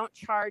end. We don't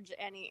charge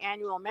any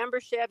annual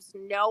memberships,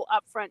 no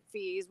upfront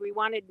fees. We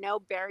wanted no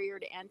barrier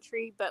to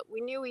entry, but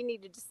we knew we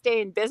needed to stay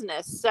in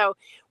business. So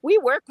we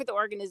work with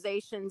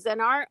organizations,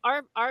 and our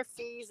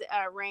fees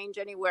range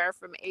anywhere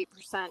from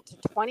 8% to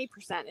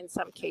 20% in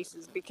some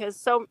cases, because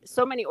so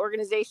many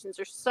organizations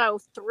are so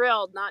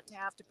thrilled not to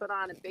have to put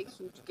on a big,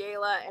 huge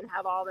gala and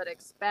have all that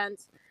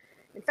expense.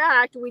 In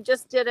fact, we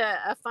just did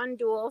a fun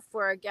duel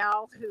for a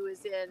gal who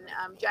is in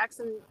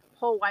Jackson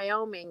Hole,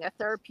 Wyoming, a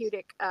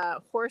therapeutic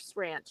horse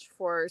ranch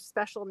for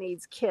special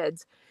needs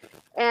kids.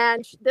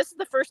 And this is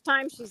the first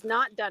time she's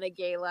not done a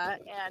gala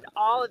and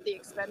all of the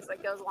expense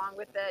that goes along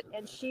with it.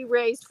 And she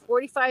raised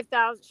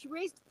 $45,000. She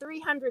raised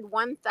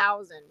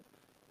 $301,000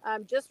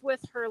 just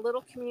with her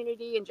little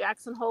community in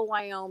Jackson Hole,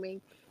 Wyoming.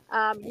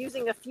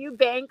 Using a few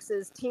banks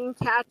as team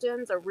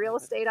captains, a real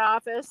estate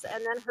office,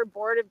 and then her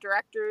board of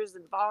directors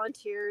and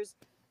volunteers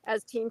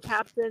as team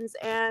captains.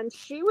 And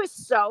she was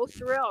so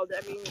thrilled. I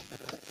mean,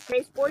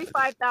 raised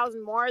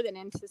 $45,000 more than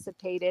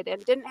anticipated,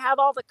 and didn't have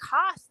all the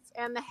costs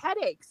and the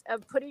headaches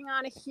of putting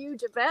on a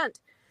huge event.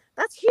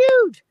 That's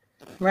huge.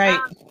 Right.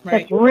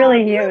 Right. That's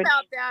really huge.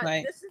 About that.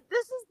 Right. This is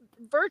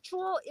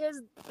virtual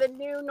is the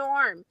new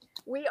norm.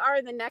 We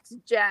are the next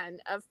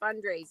gen of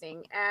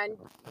fundraising, and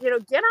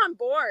get on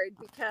board,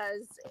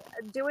 because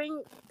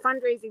doing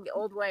fundraising the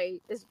old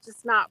way is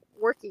just not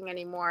working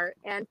anymore.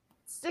 And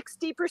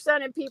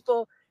 60% of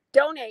people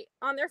donate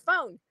on their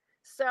phone.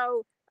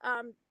 So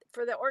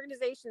for the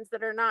organizations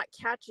that are not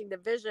catching the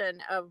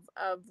vision of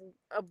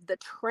the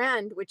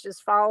trend, which is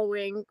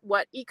following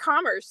what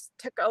e-commerce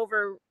took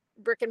over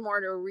brick and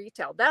mortar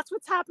retail, that's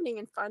what's happening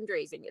in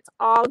fundraising. It's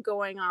all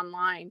going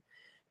online,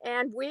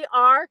 and we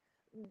are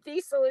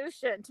the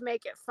solution to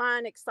make it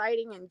fun,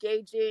 exciting,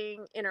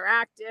 engaging,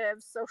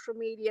 interactive, social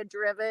media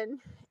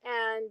driven,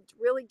 and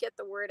really get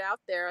the word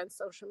out there on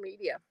social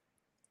media.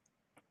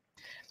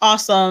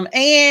 Awesome.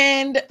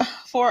 And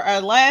for our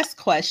last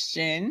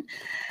question,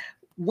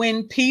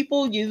 when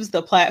people use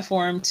the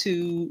platform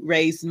to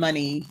raise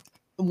money,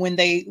 when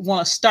they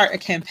want to start a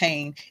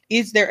campaign,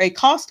 is there a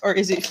cost, or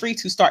is it free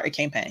to start a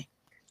campaign?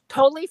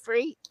 Totally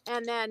free.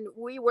 And then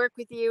we work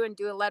with you and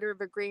do a letter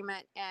of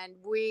agreement, and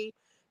we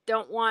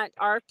don't want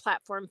our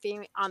platform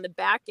fee on the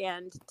back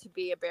end to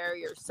be a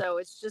barrier. So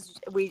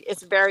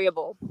it's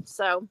variable.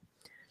 So.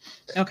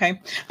 Okay.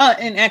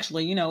 And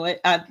actually, you know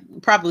what? I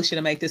probably should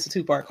have made this a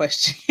two-part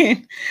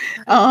question.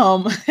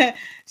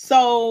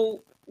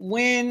 So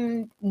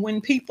when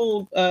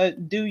people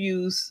do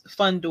use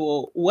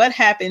FundDuel, what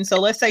happens? So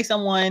let's say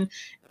someone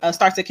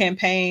starts a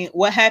campaign.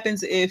 What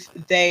happens if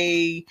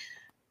they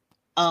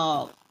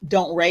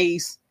don't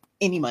raise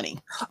any money?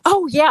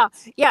 Oh yeah.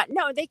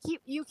 No,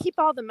 you keep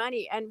all the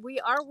money, and we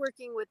are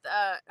working with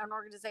an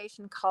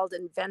organization called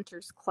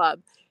Inventors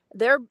Club.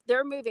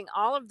 They're moving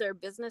all of their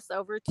business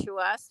over to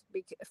us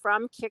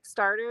from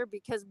Kickstarter,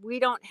 because we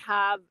don't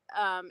have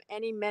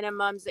any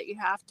minimums that you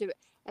have to,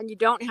 and you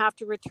don't have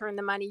to return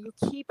the money. You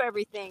keep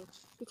everything,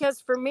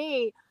 because for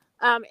me,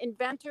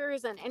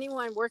 inventors and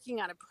anyone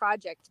working on a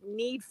project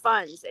need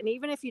funds, and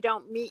even if you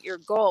don't meet your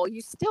goal,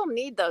 you still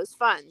need those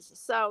funds.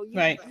 So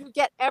you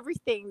get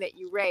everything that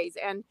you raise,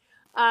 and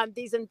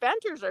these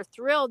inventors are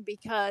thrilled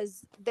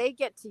because they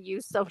get to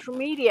use social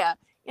media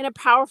in a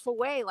powerful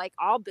way, like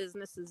all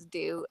businesses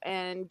do,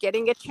 and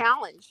getting a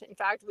challenge. In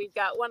fact, we've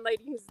got one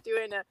lady who's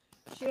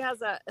she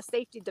has a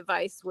safety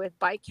device with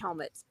bike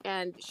helmets,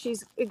 and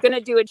she's going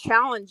to do a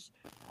challenge,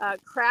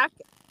 crack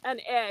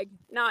an egg,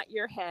 not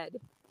your head.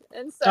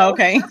 And so,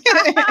 okay.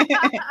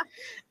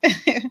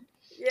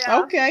 Yeah.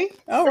 Okay.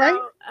 All right.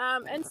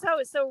 And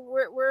so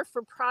we're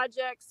for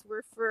projects,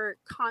 we're for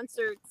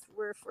concerts,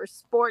 we're for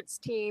sports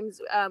teams.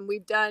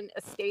 We've done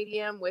a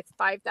stadium with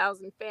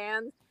 5,000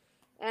 fans,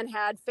 and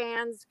had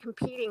fans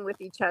competing with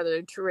each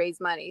other to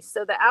raise money.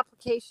 So the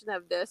application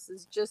of this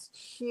is just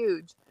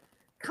huge.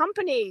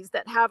 Companies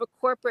that have a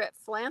corporate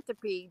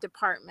philanthropy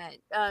department,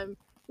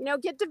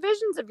 get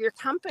divisions of your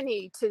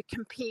company to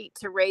compete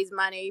to raise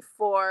money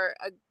for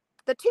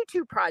the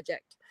TUTU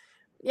project.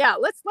 Yeah,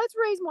 let's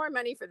raise more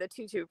money for the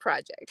TUTU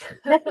project.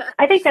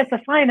 I think that's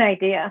a fine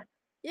idea.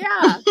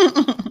 Yeah.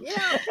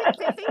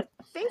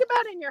 Think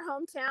about in your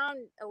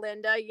hometown,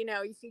 Linda, you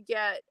could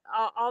get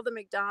all the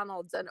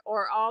McDonald's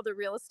or all the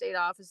real estate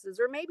offices,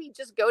 or maybe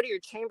just go to your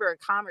chamber of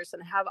commerce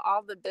and have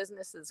all the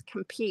businesses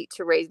compete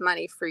to raise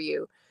money for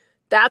you.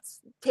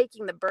 That's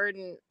taking the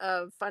burden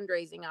of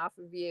fundraising off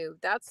of you.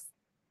 That's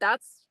the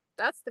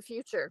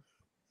future.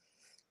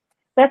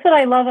 That's what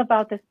I love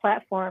about this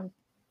platform,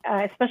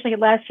 especially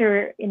last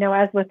year,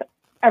 as with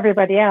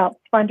everybody else,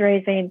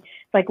 fundraising,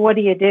 like, what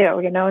do you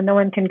do? No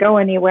one can go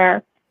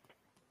anywhere.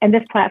 And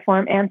this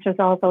platform answers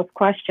all those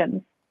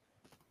questions.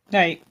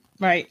 Right.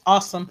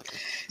 Awesome.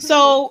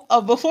 So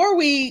before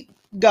we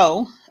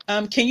go,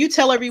 can you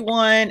tell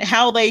everyone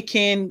how they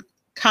can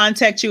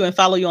contact you and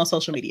follow you on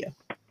social media?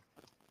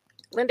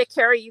 Linda,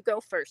 Carey, you go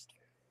first.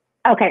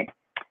 Okay.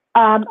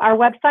 Our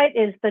website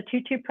is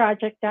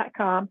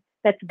TUTUproject.com.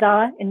 That's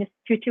and this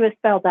TUTU is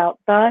spelled out,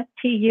 the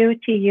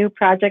TUTU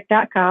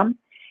project.com.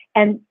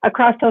 And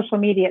across social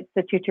media, it's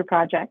the TUTU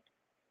Project.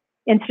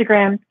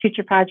 Instagram,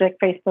 TUTU Project,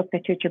 Facebook, the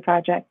TUTU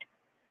Project.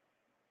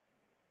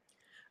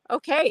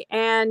 Okay,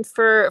 and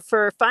for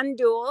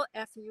FundDuel,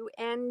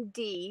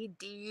 FUNDDUEL,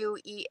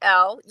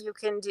 you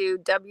can do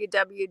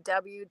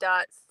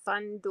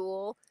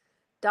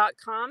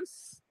www.fundduel.com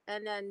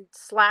and then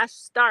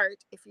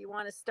 /start if you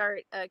want to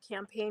start a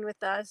campaign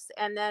with us.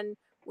 And then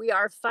we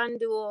are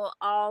FundDuel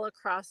all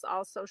across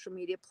all social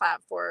media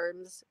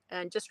platforms.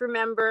 And just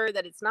remember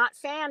that it's not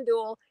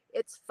FanDuel,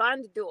 it's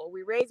FundDuel.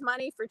 We raise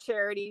money for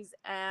charities,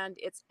 and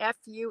it's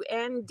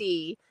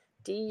FUNDDUEL.com.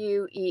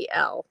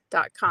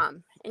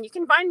 And you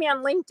can find me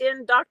on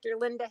LinkedIn, Dr.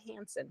 Linda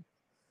Hansen.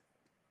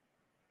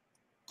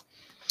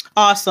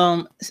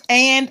 Awesome.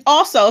 And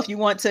also, if you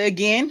want to,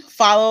 again,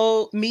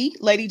 follow me,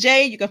 Lady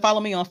J, you can follow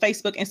me on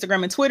Facebook,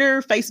 Instagram, and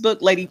Twitter.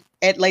 Facebook,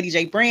 at Lady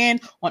J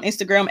Brand, on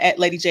Instagram at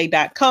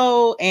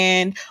ladyj.co,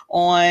 and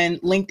on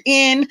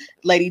LinkedIn,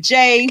 Lady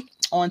J,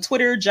 on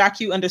Twitter,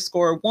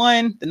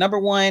 JAQ_1, the number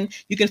 1.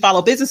 You can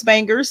follow Business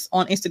Bangers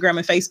on Instagram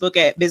and Facebook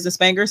at Business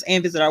Bangers,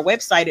 and visit our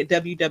website at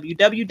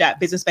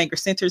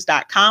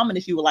www.businessbangercenters.com. And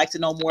if you would like to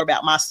know more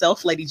about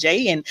myself, Lady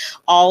J, and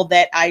all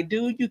that I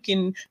do, you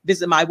can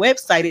visit my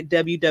website at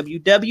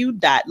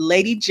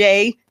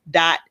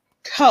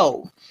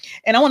www.ladyj.co.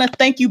 And I want to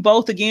thank you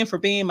both again for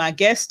being my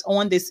guest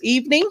on this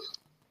evening.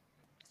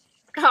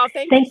 Oh,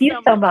 thank you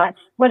so much.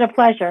 What a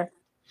pleasure.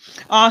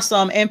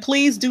 Awesome. And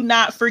please do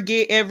not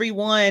forget,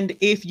 everyone,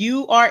 if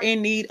you are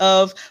in need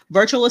of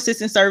virtual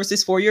assistant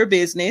services for your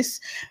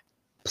business,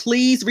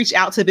 please reach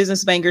out to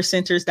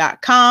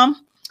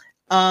businessbangercenters.com.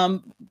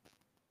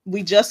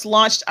 We just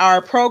launched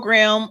our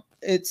program.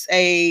 It's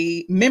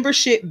a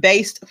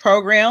membership-based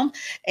program,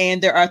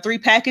 and there are 3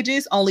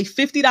 packages, only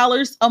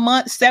 $50 a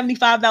month,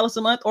 $75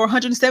 a month, or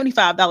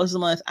 $175 a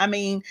month. I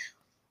mean,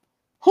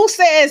 who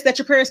says that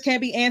your prayers can't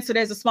be answered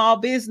as a small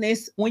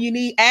business when you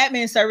need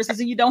admin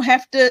services and you don't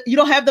have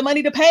the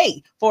money to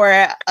pay for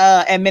an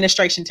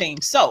administration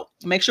team? So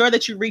make sure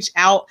that you reach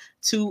out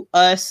to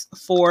us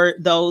for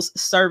those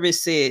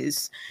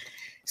services.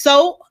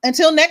 So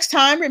until next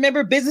time,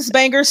 remember, Business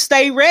Bangers,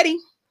 stay ready.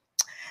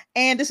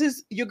 And this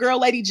is your girl,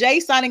 Lady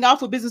J, signing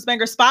off with Business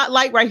Banger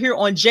Spotlight right here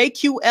on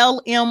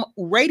JQLM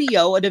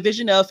Radio, a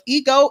division of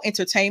Ego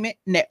Entertainment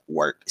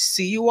Network.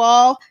 See you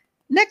all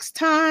next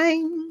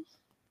time.